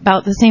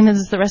about the same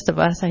as the rest of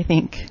us, I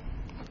think,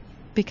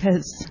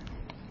 because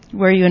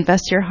where you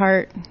invest your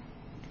heart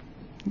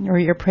or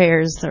your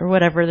prayers or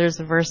whatever, there's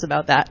a verse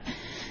about that,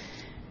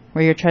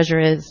 where your treasure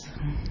is.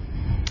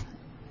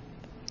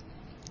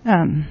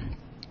 And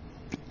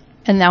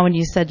now when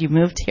you said you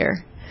moved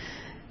here,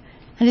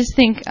 I just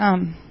think,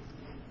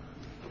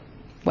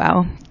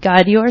 wow,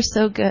 God, you are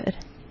so good.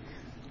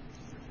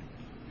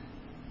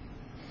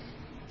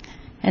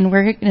 And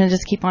we're going to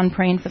just keep on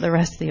praying for the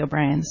rest of the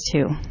O'Briens,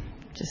 too,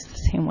 just the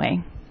same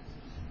way.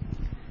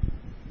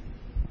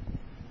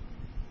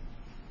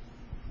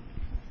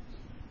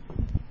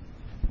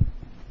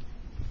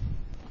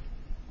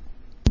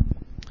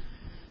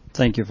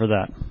 Thank you for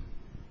that.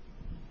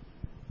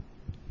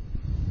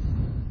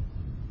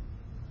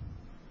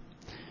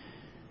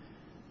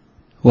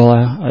 Well,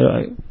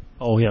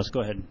 oh, yes, go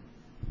ahead.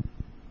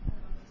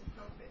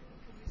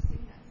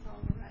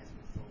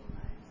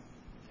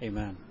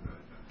 Amen.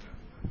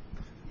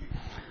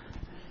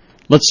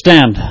 Let's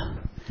stand.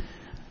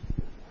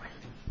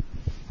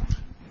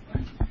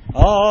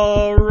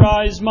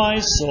 Arise, my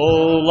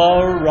soul,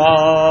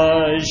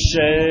 arise,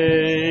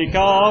 shake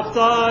off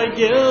thy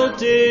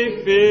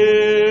guilty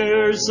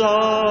fears,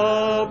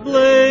 a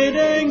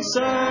bleeding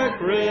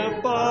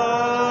sacrifice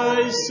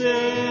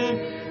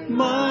in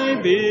my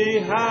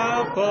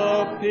behalf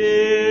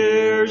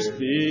appears.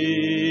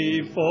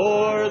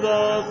 Before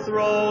the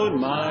throne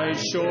my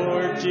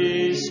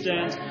surety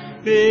stands.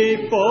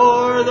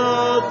 Before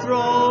the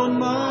throne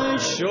my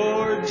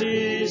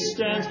surety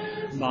stands.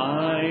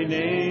 My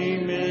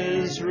name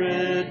is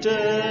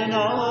written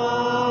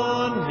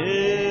on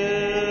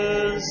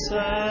His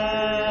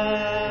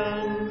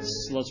hands.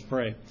 Let's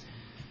pray.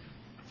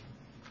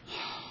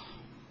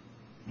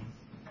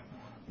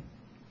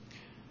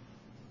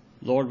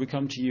 Lord, we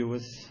come to you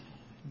with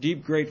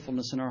deep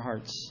gratefulness in our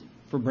hearts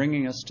for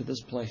bringing us to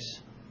this place.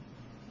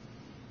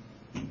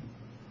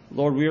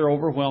 Lord, we are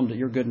overwhelmed at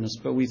your goodness,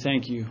 but we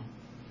thank you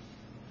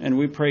and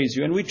we praise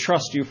you and we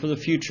trust you for the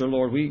future,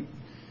 Lord.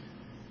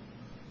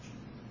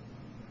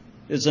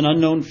 It's an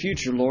unknown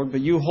future, Lord,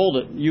 but you hold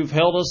it. You've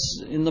held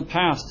us in the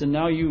past, and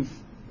now you're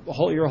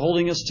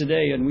holding us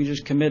today, and we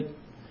just commit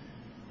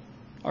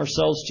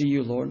ourselves to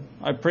you, Lord.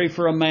 I pray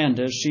for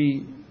Amanda as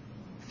she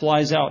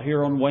flies out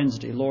here on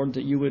Wednesday, Lord,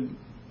 that you would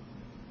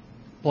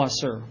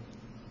bless her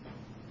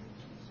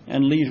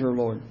and lead her,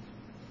 Lord.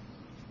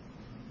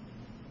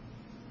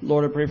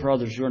 Lord, I pray for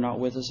others who are not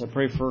with us. I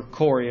pray for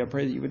Corey. I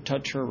pray that you would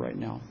touch her right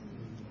now.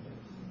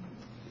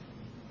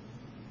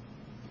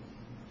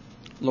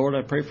 Lord,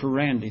 I pray for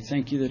Randy.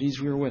 Thank you that he's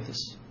here with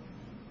us.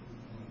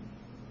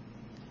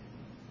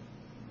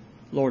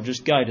 Lord,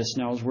 just guide us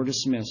now as we're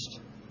dismissed.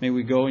 May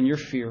we go in your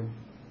fear.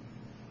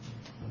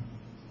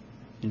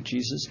 In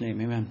Jesus'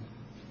 name, amen.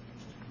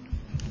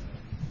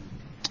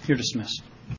 You're dismissed.